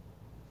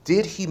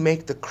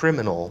the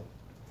criminal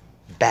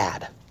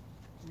bad?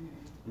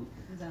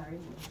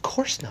 Of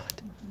course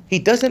not. He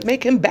doesn't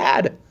make him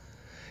bad.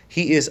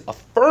 He is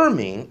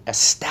affirming a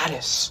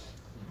status.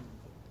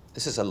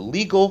 This is a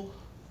legal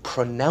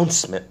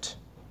pronouncement.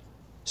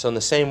 So in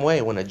the same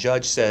way, when a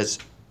judge says,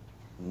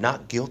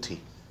 not guilty,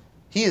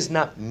 he is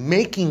not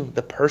making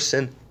the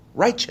person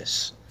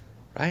righteous,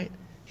 right?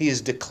 He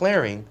is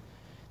declaring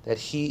that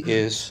he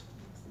is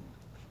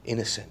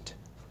innocent,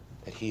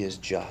 that he is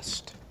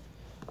just.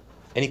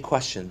 Any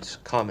questions,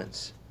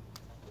 comments?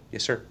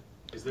 Yes, sir.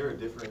 Is there a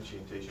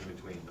differentiation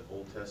between the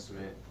Old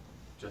Testament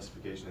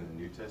justification and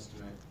the New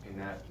Testament in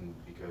that?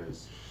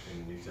 Because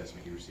in the New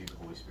Testament you receive the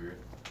Holy Spirit.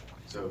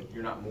 So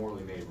you're not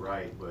morally made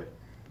right, but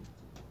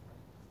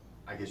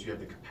I guess you have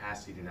the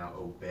capacity to now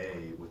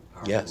obey with the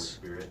power of the Holy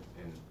Spirit.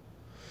 And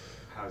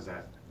how is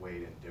that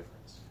weighed in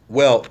difference?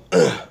 Well,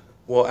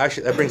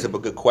 actually, that brings up a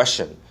good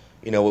question.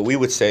 You know, what we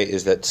would say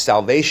is that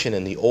salvation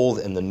in the Old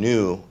and the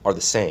New are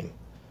the same.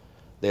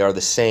 They are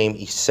the same,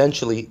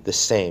 essentially the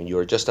same. You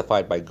are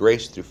justified by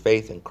grace through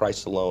faith in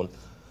Christ alone,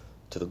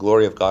 to the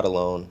glory of God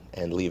alone,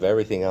 and leave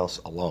everything else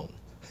alone.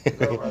 I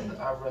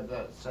read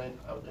that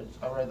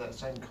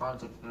same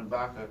concept in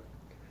Habakkuk.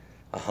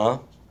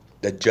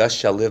 The just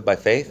shall live by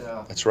faith?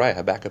 Yeah. That's right,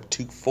 Habakkuk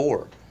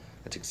 2:4.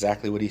 That's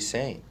exactly what he's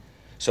saying.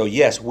 So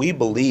yes, we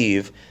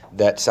believe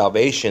that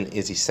salvation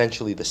is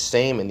essentially the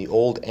same in the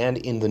Old and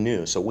in the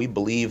New. So we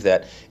believe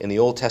that in the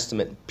Old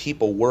Testament,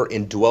 people were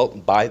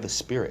indwelt by the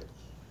Spirit.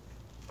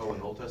 Oh, in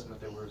the Old Testament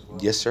they were as well?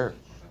 Yes, sir.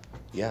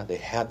 Yeah, they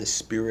had the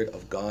Spirit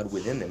of God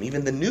within them.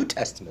 Even the New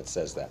Testament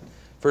says that.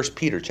 1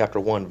 Peter chapter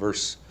 1,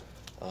 verse,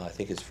 I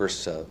think it's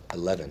verse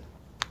 11,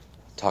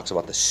 talks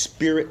about the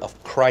Spirit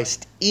of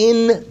Christ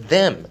in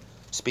them,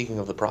 speaking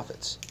of the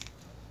prophets.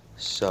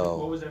 So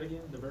What was that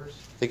again, the verse?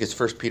 I think it's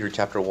 1 Peter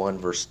chapter 1,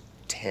 verse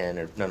 10,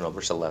 or no,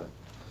 verse 11.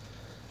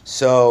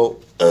 So,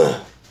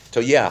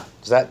 yeah,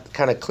 does that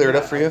kind of clear it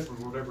up for you? For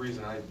whatever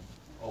reason, I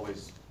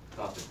always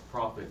thought that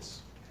prophets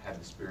had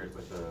the Spirit,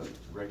 but the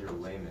regular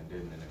layman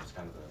didn't, and it was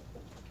kind of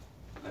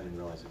I didn't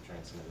realize it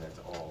transcended that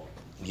to all.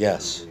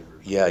 Yes. true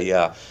believers.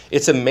 Yeah.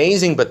 It's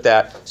amazing, but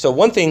so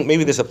one thing,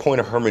 maybe there's a point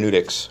of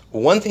hermeneutics.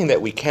 One thing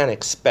that we can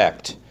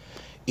expect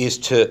is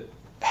to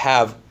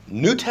have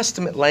New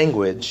Testament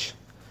language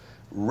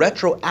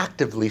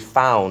retroactively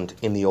found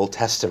in the Old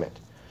Testament.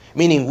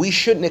 Meaning we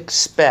shouldn't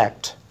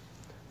expect,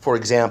 for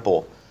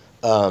example,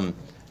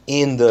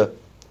 in the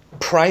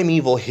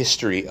primeval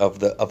history of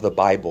the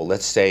Bible,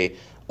 let's say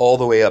all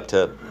the way up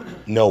to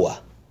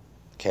Noah.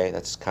 Okay,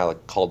 that's kind of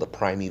like called the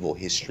primeval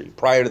history,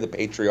 prior to the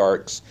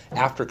patriarchs,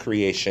 after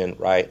creation,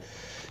 right?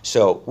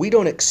 So we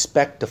don't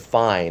expect to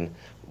find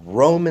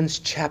Romans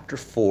chapter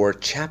 4,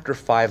 chapter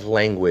 5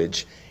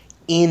 language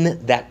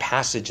in that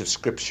passage of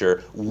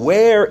Scripture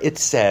where it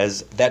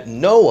says that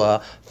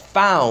Noah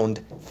found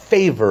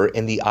favor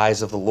in the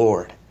eyes of the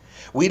Lord.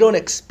 We don't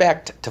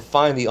expect to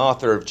find the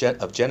author of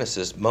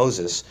Genesis,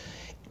 Moses,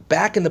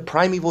 back in the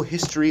primeval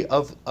history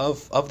of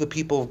the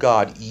people of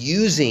God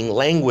using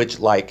language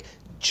like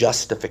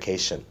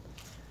justification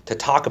to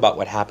talk about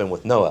what happened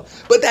with Noah.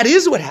 But that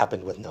is what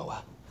happened with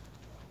Noah.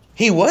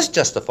 He was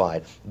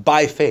justified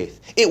by faith.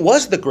 It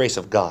was the grace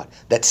of God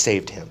that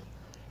saved him.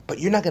 But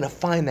you're not going to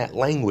find that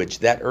language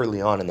that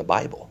early on in the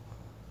Bible.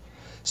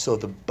 So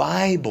the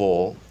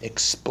Bible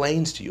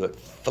explains to you, it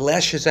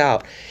fleshes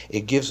out,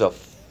 it gives a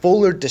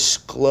fuller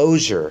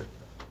disclosure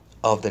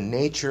of the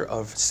nature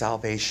of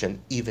salvation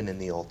even in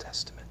the Old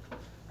Testament.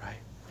 Right?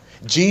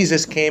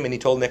 Jesus came and he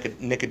told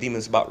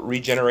Nicodemus about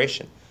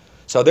regeneration.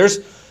 So this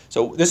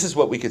is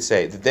what we could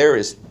say, that there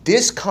is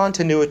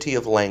discontinuity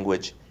of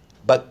language,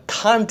 but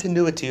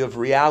continuity of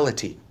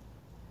reality.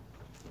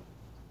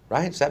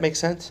 Right? Does that make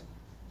sense?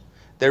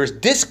 There is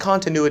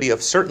discontinuity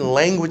of certain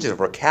languages, of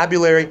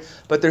vocabulary,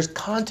 but there's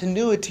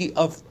continuity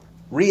of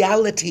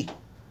reality.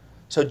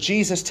 So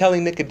Jesus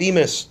telling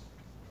Nicodemus,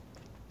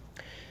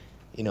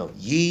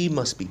 ye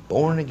must be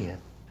born again.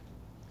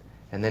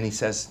 And then he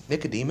says,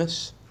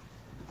 Nicodemus,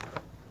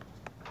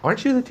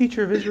 aren't you the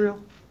teacher of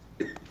Israel?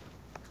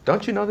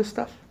 Don't you know this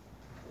stuff?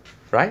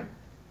 Right?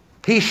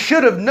 He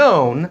should have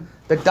known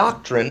the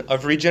doctrine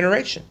of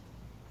regeneration.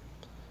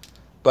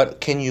 But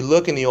can you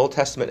look in the Old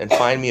Testament and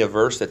find me a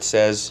verse that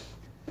says,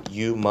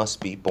 you must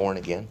be born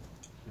again?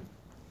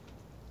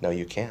 No,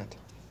 you can't.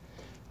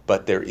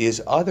 But there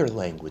is other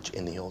language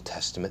in the Old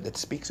Testament that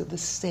speaks of the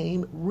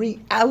same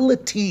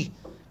reality.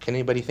 Can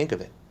anybody think of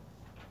it?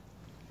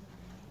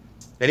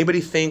 Anybody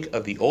think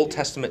of the Old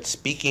Testament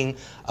speaking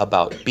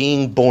about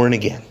being born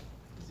again?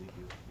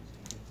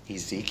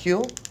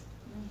 Ezekiel?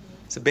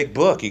 It's a big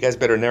book. You guys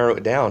better narrow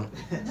it down.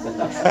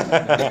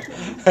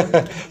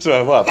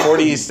 So what,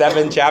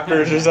 47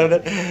 chapters or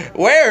something?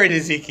 Where in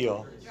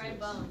Ezekiel? Dry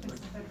bones.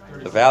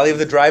 The Valley of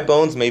the Dry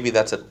Bones, maybe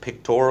that's a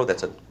pictorial,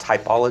 that's a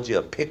typology,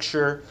 a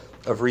picture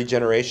of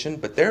regeneration.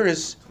 But there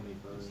is,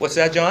 what's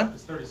that, John?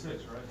 It's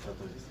 36, right?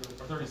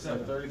 Or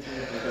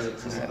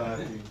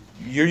 37.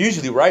 You're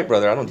usually right,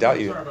 brother. I don't doubt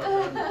you. Sorry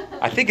about that.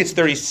 I think it's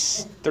 30,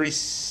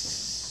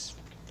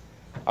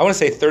 I want to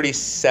say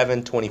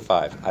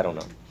 37:25. I don't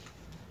know.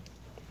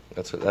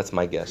 That's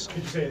my guess.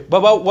 Could you say it?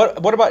 But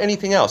what about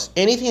anything else?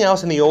 Anything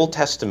else in the Old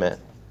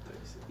Testament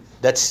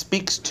that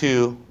speaks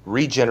to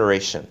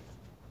regeneration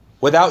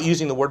without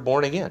using the word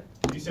born again?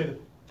 Did you say the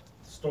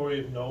story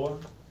of Noah?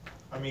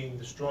 I mean,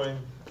 destroying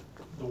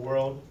the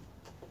world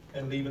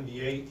and leaving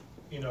the eight,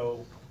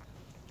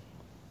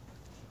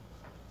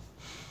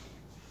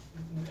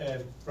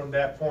 and from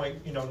that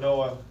point,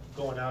 Noah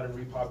going out and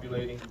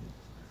repopulating.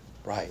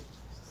 Right.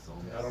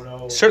 I don't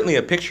know. Certainly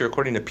a picture,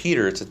 according to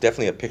Peter, it's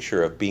definitely a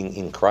picture of being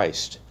in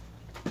Christ.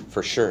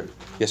 For sure.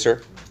 Yes,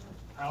 sir?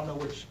 I don't know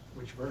which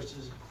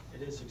verses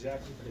it is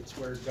exactly, but it's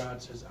where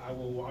God says, I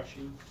will wash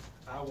you,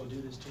 I will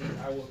do this to you,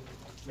 I will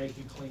make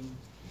you clean.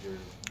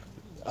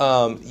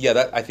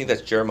 I think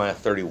that's Jeremiah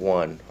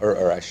 31,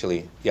 or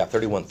actually,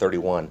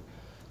 31:31,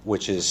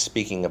 which is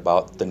speaking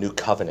about the new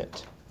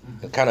covenant.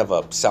 Kind of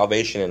a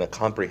salvation in a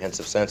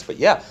comprehensive sense. But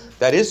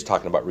that is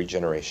talking about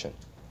regeneration,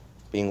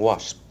 being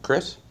washed.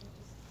 Chris?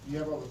 You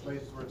have all the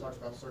places where it talks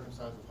about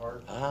circumcised of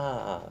heart.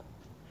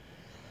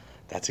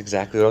 That's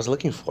exactly what I was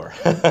looking for.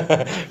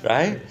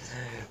 Right?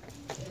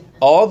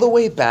 All the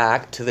way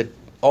back to the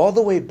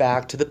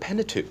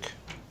Pentateuch.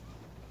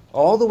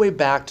 All the way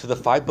back to the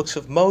 5 books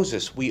of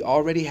Moses, we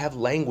already have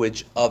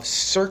language of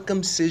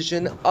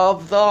circumcision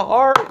of the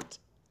heart.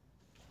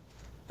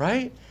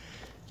 Right?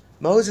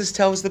 Moses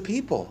tells the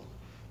people,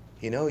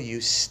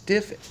 you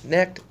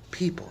stiff-necked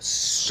people,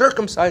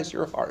 circumcise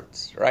your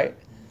hearts, right?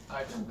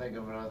 I can think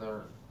of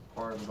another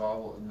part of the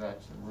Bible, and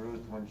that's in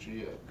Ruth when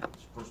she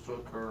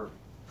forsook her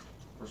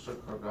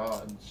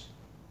gods.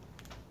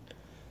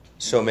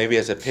 So maybe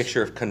as a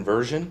picture of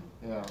conversion?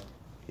 Yeah.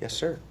 Yes,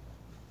 sir.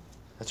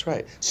 That's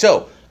right.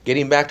 So,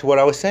 getting back to what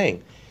I was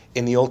saying,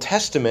 in the Old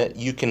Testament,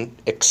 you can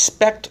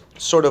expect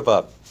sort of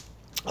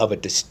a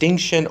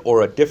distinction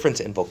or a difference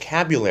in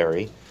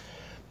vocabulary,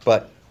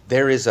 but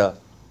there is an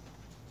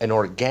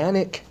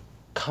organic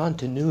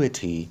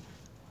continuity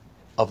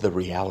of the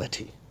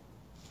reality.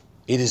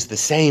 It is the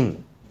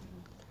same.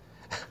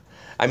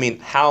 I mean,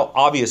 how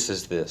obvious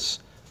is this?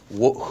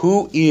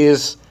 Who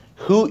is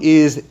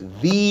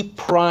the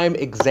prime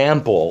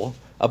example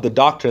of the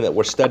doctrine that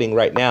we're studying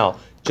right now?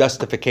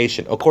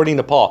 Justification. According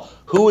to Paul,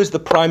 who is the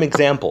prime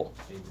example?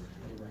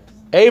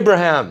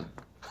 Abraham.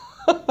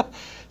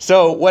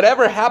 So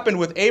whatever happened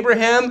with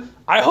Abraham,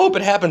 I hope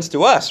it happens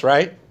to us,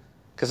 right?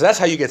 Because that's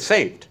how you get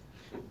saved.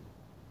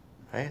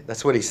 Right?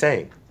 That's what he's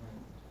saying.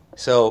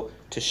 So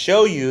to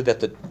show you that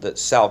the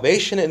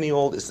salvation in the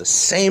old is the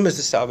same as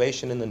the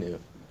salvation in the new,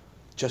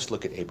 just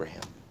look at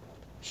Abraham.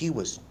 He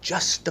was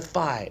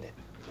justified.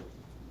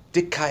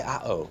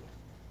 Dikaiao.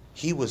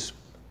 He was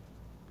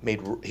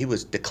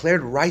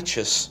declared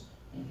righteous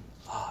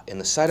in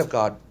the sight of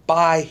God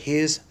by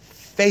his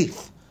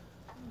faith.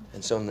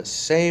 And so in the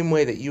same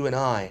way that you and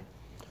I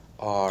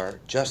are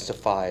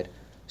justified,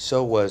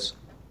 so was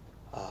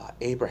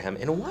Abraham.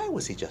 And why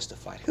was he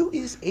justified? Who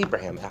is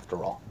Abraham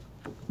after all?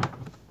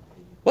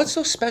 What's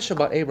so special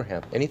about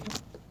Abraham? Anything?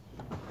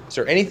 Is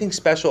there anything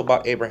special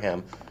about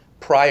Abraham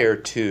prior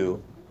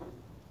to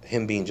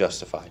him being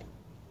justified?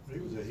 He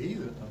was a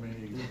heathen. I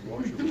mean, he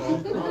worshiped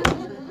all.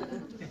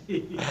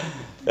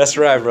 That's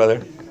right,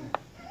 brother.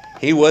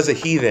 He was a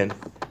heathen.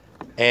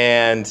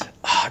 And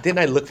didn't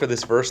I look for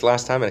this verse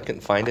last time and I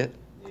couldn't find it?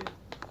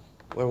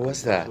 Where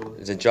was that?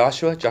 Is it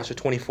Joshua? Joshua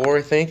 24,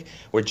 I think,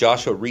 where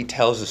Joshua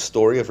retells the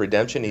story of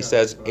redemption. He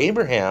says,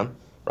 Abraham,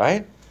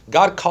 right?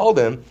 God called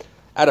him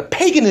out of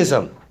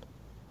paganism,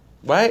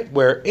 right?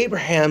 Where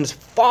Abraham's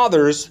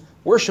fathers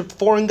worshiped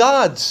foreign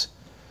gods.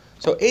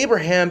 So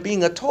Abraham,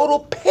 being a total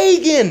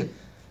pagan,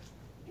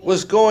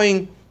 was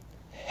going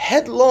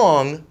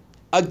headlong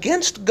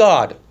against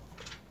God.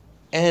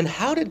 And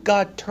how did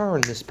God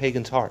turn this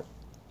pagan's heart?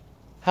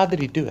 How did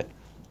he do it?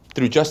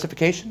 Through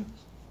justification?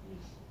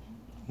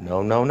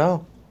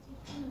 No.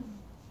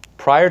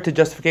 Prior to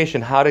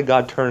justification, how did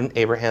God turn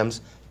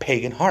Abraham's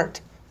pagan heart?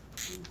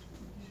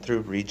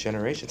 Through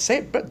regeneration. Say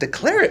it, but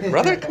declare it,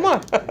 brother. Come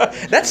on.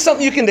 That's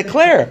something you can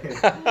declare.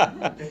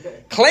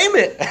 Claim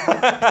it.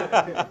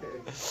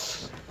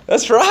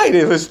 That's right.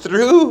 It was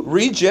through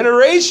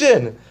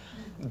regeneration.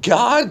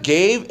 God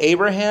gave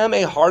Abraham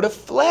a heart of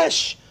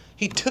flesh.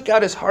 He took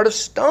out his heart of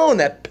stone,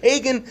 that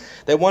pagan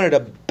that wanted to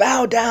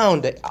bow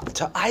down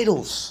to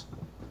idols.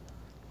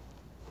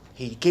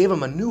 He gave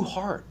him a new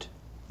heart.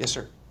 Yes,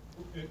 sir.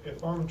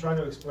 If I'm trying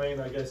to explain,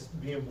 I guess,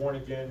 being born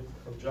again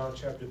from John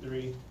chapter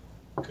 3,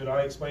 could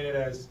I explain it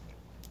as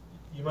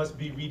you must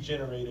be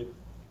regenerated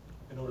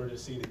in order to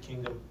see the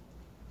kingdom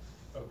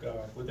of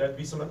God? Would that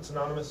be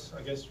synonymous,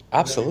 I guess?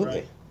 Absolutely.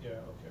 Right? Yeah,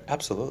 okay.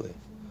 Absolutely.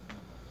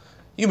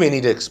 You may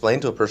need to explain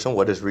to a person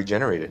what is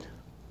regenerated.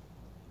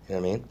 You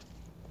know what I mean?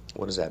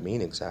 What does that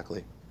mean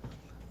exactly?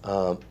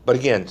 But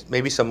again,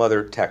 maybe some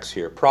other text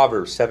here.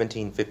 Proverbs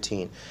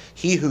 17:15.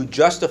 He who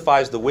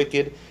justifies the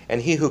wicked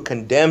and he who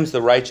condemns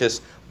the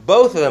righteous,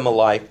 both of them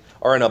alike,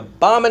 are an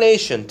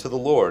abomination to the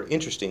Lord.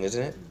 Interesting,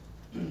 isn't it?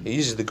 He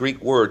uses the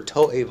Greek word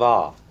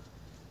to'eva,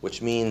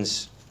 which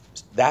means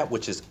that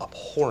which is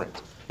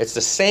abhorrent. It's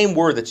the same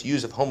word that's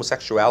used of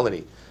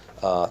homosexuality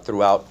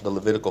throughout the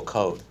Levitical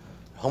code.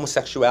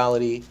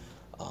 Homosexuality,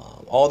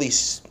 all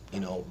these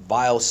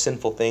vile,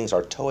 sinful things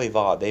are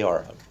to'eva. They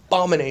are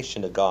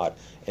abomination to God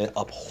and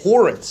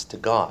abhorrence to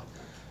God.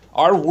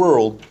 Our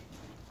world,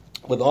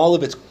 with all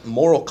of its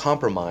moral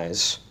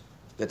compromise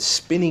that's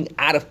spinning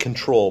out of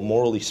control,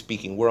 morally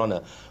speaking, we're on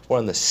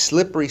the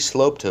slippery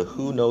slope to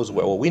who knows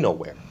where. Well, we know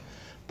where.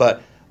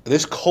 But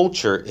this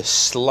culture is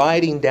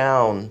sliding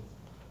down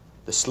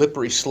the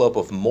slippery slope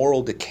of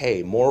moral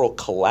decay, moral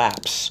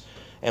collapse,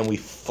 and we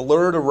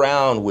flirt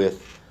around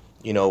with,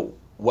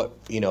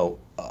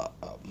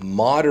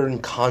 modern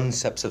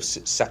concepts of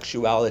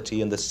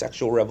sexuality and the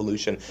sexual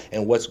revolution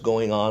and what's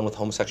going on with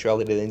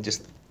homosexuality, and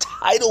just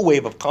tidal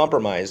wave of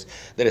compromise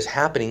that is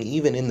happening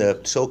even in the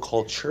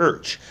so-called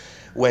church,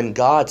 when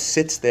God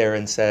sits there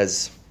and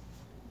says,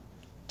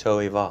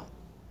 to'eva,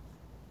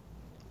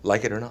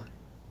 like it or not.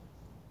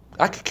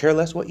 I could care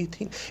less what you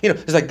think.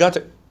 It's like God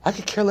said, I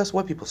could care less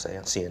what people say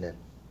on CNN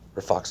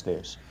or Fox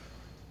News.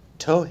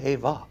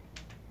 To'eva,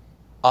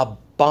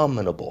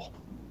 abominable.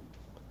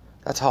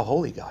 That's how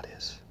holy God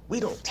is. We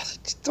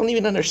don't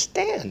even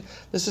understand.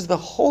 This is the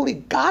holy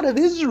God of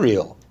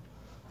Israel.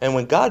 And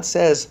when God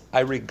says, I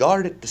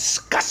regard it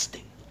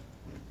disgusting,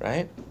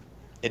 right?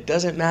 It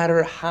doesn't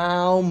matter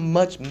how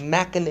much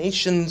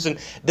machinations, and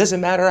it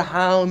doesn't matter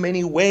how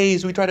many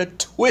ways we try to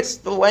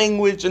twist the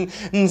language and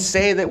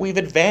say that we've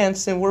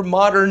advanced and we're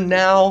modern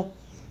now.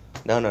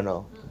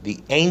 No. The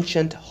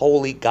ancient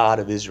holy God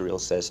of Israel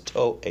says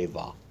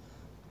to'eva,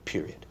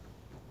 period.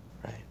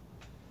 Right?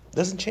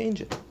 Doesn't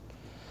change it.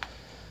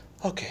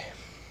 Okay.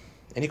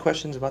 Any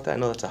questions about that? I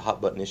know that's a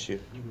hot button issue.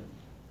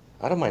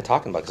 I don't mind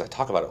talking about it because I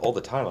talk about it all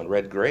the time on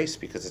Red Grace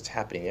because it's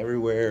happening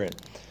everywhere, and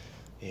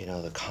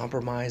the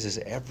compromise is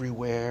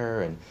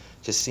everywhere, and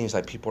it just seems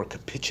like people are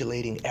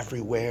capitulating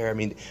everywhere. I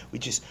mean,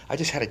 I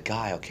just had a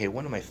guy,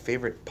 one of my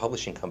favorite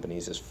publishing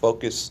companies is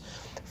Focus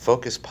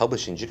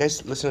Publishing. Did you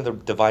guys listen to the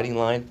Dividing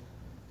Line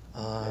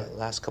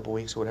last couple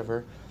weeks or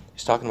whatever?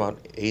 He's talking about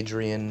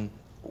Adrian,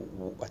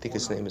 I think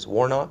his name is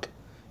Warnock,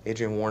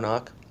 Adrian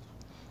Warnock,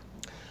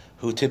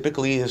 who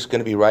typically is going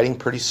to be writing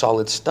pretty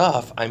solid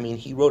stuff. I mean,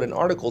 he wrote an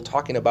article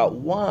talking about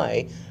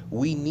why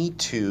we need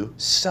to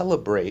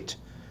celebrate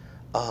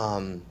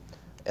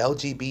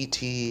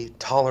LGBT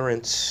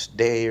Tolerance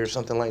Day or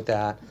something like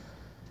that.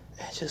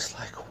 It's just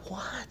like,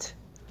 what?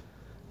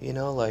 I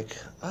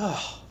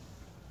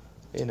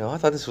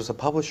thought this was a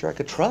publisher I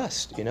could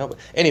trust, But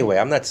anyway,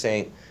 I'm not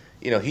saying,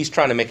 he's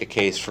trying to make a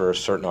case for a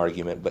certain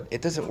argument, but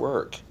it doesn't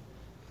work,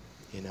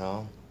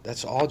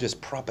 That's all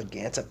just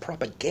propaganda. It's a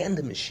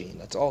propaganda machine.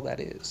 That's all that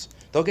is.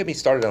 Don't get me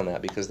started on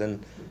that because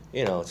then,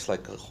 it's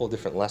like a whole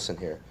different lesson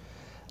here.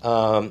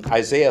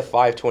 Isaiah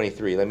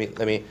 5:23.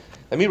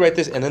 Let me write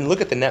this and then look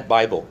at the Net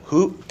Bible.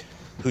 Who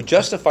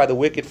justify the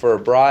wicked for a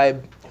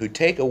bribe, who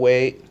take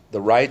away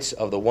the rights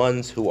of the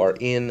ones who are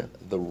in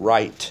the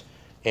right.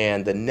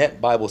 And the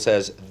Net Bible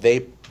says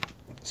they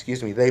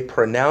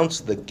pronounce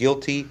the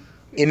guilty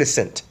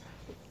innocent.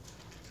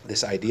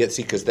 This idea,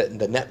 because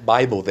the Net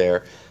Bible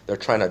there, they're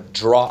trying to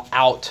draw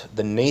out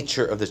the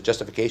nature of this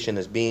justification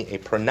as being a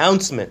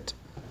pronouncement,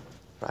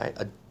 right?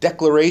 A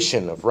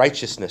declaration of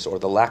righteousness or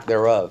the lack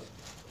thereof.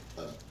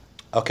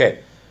 Okay,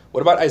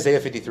 what about Isaiah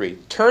 53?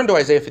 Turn to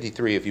Isaiah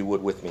 53 if you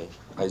would with me.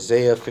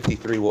 Isaiah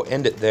 53, we'll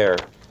end it there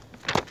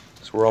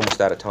because we're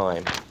almost out of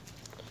time.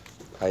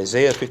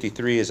 Isaiah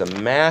 53 is a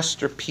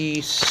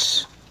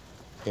masterpiece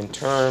in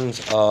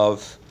terms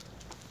of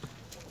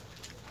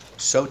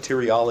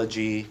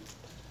soteriology,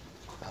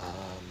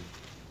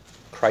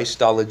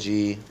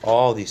 Christology,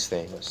 all these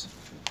things.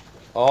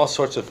 All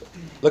sorts of...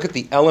 Look at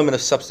the element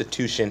of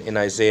substitution in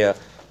Isaiah.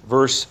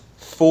 Verse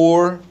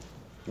 4,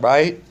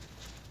 right?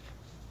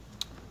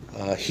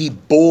 He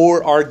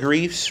bore our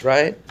griefs,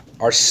 right?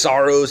 Our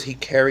sorrows he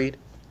carried,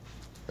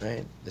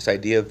 right? This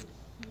idea of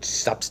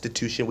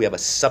substitution. We have a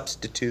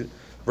substitute.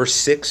 Verse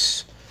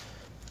 6,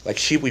 like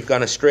sheep we've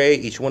gone astray.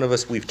 Each one of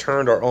us we've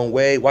turned our own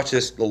way. Watch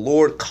this. The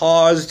Lord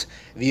caused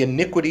the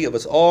iniquity of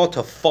us all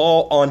to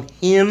fall on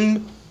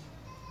him.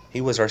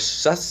 He was our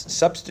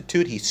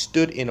substitute. He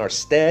stood in our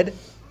stead.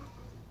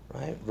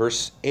 Right?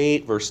 Verse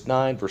 8, verse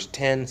 9, verse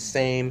 10,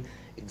 same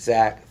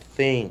exact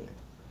thing.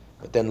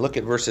 But then look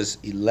at verses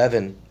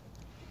 11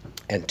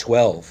 and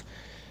 12.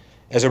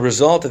 As a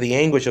result of the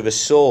anguish of his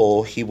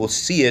soul, he will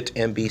see it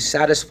and be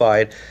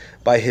satisfied.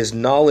 By his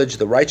knowledge,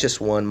 the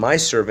righteous one, my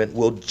servant,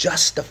 will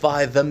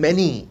justify the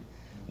many.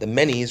 The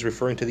many is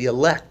referring to the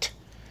elect.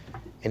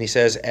 And he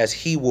says, as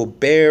he will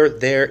bear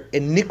their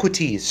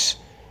iniquities.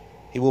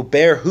 He will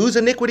bear whose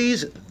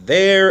iniquities?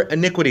 Their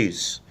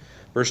iniquities.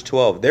 Verse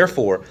 12,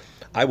 therefore,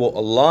 I will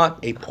allot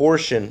a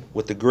portion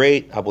with the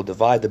great. I will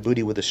divide the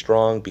booty with the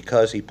strong,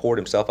 because he poured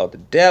himself out to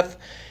death.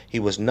 He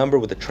was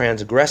numbered with the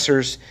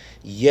transgressors,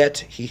 yet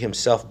he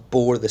himself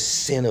bore the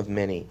sin of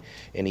many,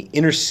 and he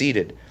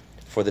interceded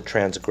for the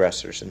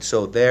transgressors. And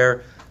so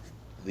there,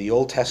 the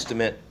Old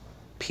Testament,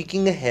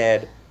 peeking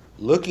ahead,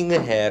 looking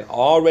ahead,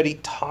 already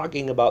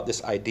talking about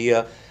this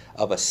idea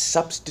of a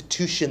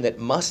substitution that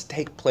must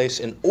take place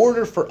in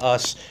order for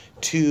us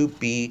to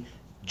be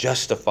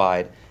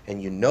justified. And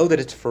you know that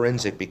it's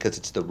forensic because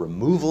it's the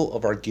removal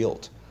of our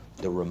guilt,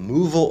 the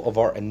removal of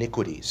our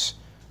iniquities.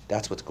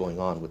 That's what's going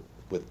on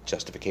with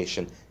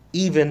justification,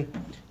 even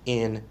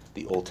in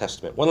the Old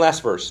Testament. One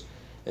last verse,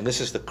 and this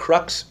is the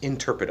crux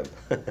interpretum.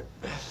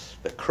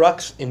 The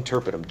crux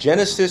interpretum.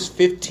 Genesis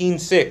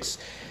 15:6.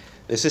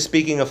 This is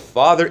speaking of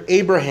Father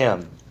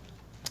Abraham.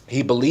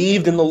 He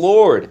believed in the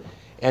Lord,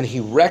 and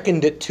he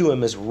reckoned it to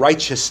him as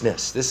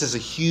righteousness. This is a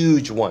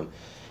huge one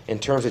in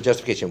terms of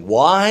justification.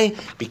 Why?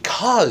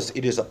 Because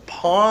it is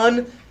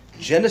upon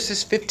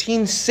Genesis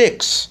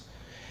 15:6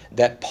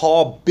 that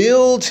Paul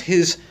builds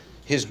his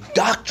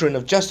doctrine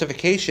of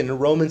justification in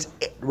Romans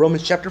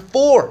chapter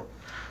 4.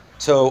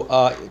 So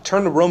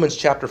turn to Romans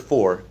chapter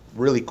 4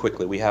 really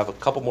quickly. We have a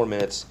couple more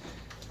minutes.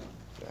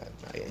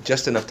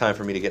 Just enough time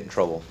for me to get in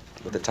trouble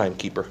with the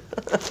timekeeper.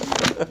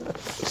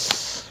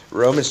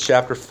 Romans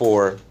chapter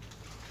 4.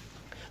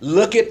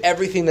 Look at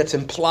everything that's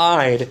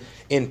implied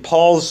in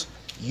Paul's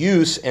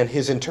use and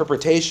his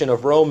interpretation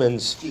of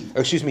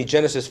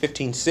Genesis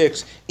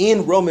 15:6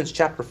 in Romans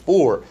chapter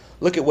 4.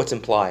 Look at what's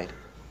implied.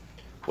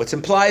 What's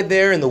implied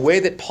there in the way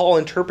that Paul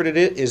interpreted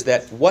it is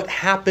that what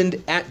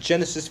happened at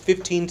Genesis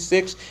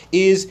 15:6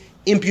 is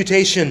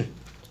imputation.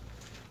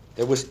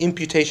 There was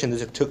imputation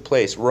that took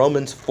place.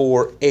 Romans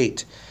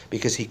 4:8,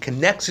 because he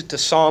connects it to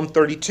Psalm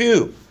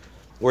 32,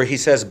 where he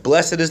says,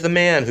 "Blessed is the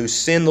man whose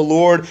sin the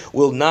Lord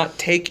will not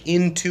take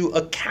into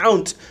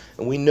account."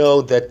 And we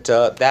know that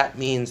that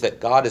means that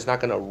God is not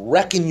going to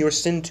reckon your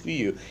sin to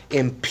you,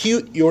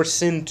 impute your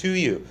sin to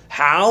you.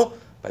 How?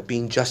 By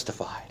being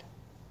justified.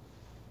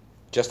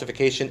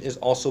 Justification is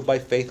also by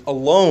faith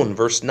alone.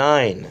 Verse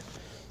 9.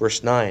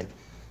 Verse 9.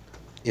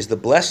 Is the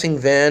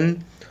blessing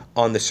then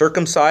on the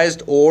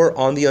circumcised or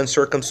on the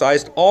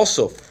uncircumcised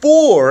also?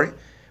 For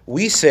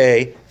we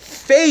say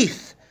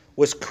faith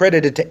was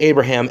credited to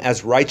Abraham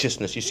as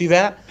righteousness. You see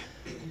that?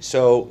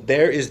 So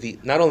there is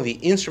not only the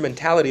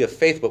instrumentality of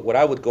faith, but what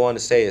I would go on to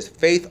say is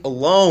faith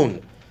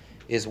alone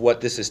is what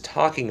this is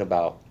talking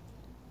about.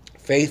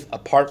 Faith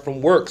apart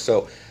from works.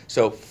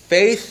 So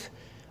faith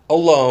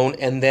alone,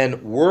 and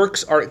then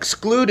works are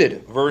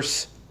excluded.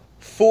 Verse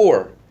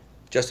 4.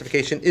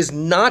 Justification is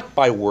not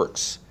by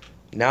works.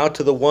 Now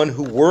to the one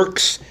who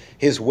works,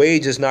 his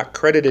wage is not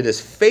credited as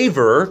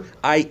favor,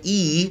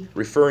 i.e.,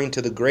 referring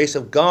to the grace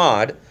of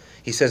God.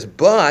 He says,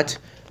 but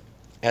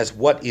as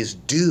what is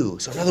due.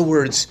 So in other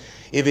words,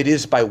 if it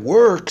is by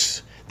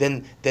works,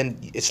 then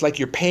it's like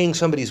you're paying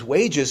somebody's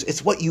wages.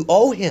 It's what you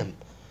owe him.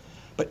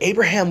 But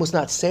Abraham was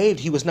not saved.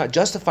 He was not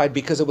justified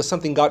because it was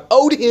something God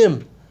owed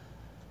him.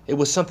 It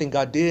was something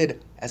God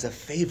did as a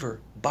favor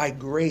by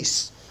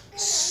grace.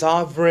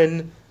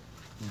 Sovereign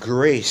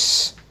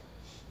grace.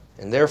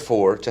 And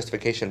therefore,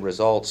 justification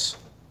results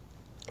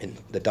in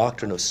the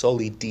doctrine of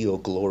soli Deo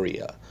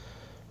gloria.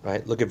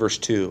 Right? Look at verse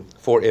 2.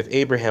 For if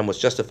Abraham was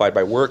justified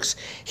by works,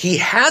 he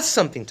has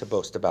something to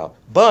boast about,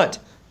 but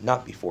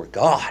not before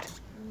God.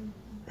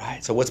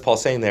 Right? So what's Paul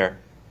saying there?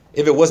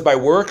 If it was by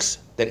works,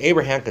 then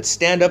Abraham could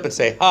stand up and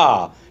say,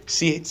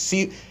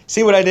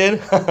 see what I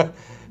did?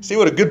 See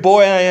what a good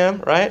boy I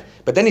am, right?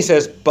 But then he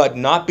says, but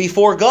not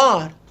before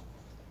God.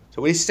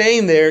 So what he's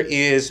saying there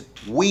is,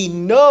 we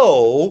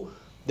know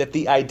that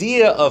the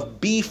idea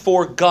of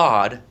before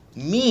God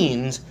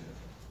means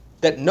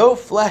that no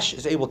flesh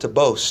is able to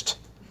boast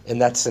in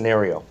that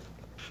scenario.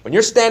 When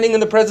you're standing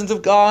in the presence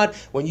of God,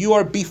 when you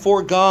are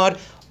before God,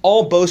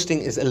 all boasting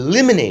is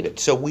eliminated.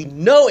 So we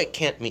know it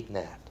can't mean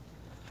that.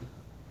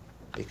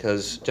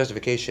 Because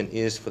justification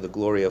is for the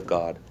glory of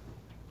God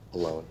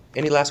alone.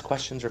 Any last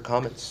questions or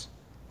comments?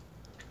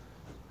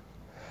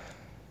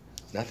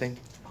 Nothing?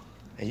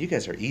 And you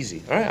guys are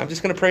easy. All right, I'm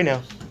just going to pray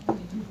now.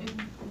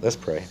 Let's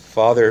pray.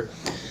 Father,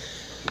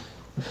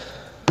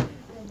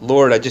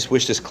 Lord, I just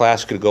wish this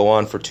class could go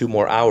on for 2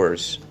 more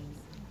hours.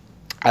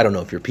 I don't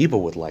know if your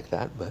people would like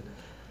that, but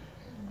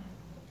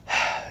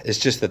it's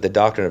just that the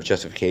doctrine of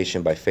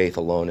justification by faith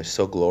alone is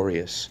so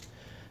glorious.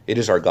 It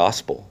is our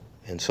gospel.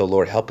 And so,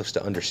 Lord, help us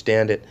to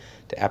understand it,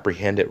 to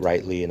apprehend it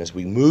rightly. And as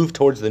we move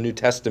towards the New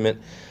Testament,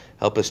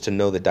 help us to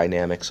know the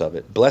dynamics of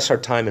it. Bless our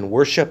time in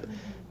worship.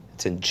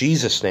 It's in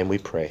Jesus' name we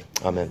pray.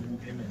 Amen.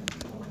 Amen.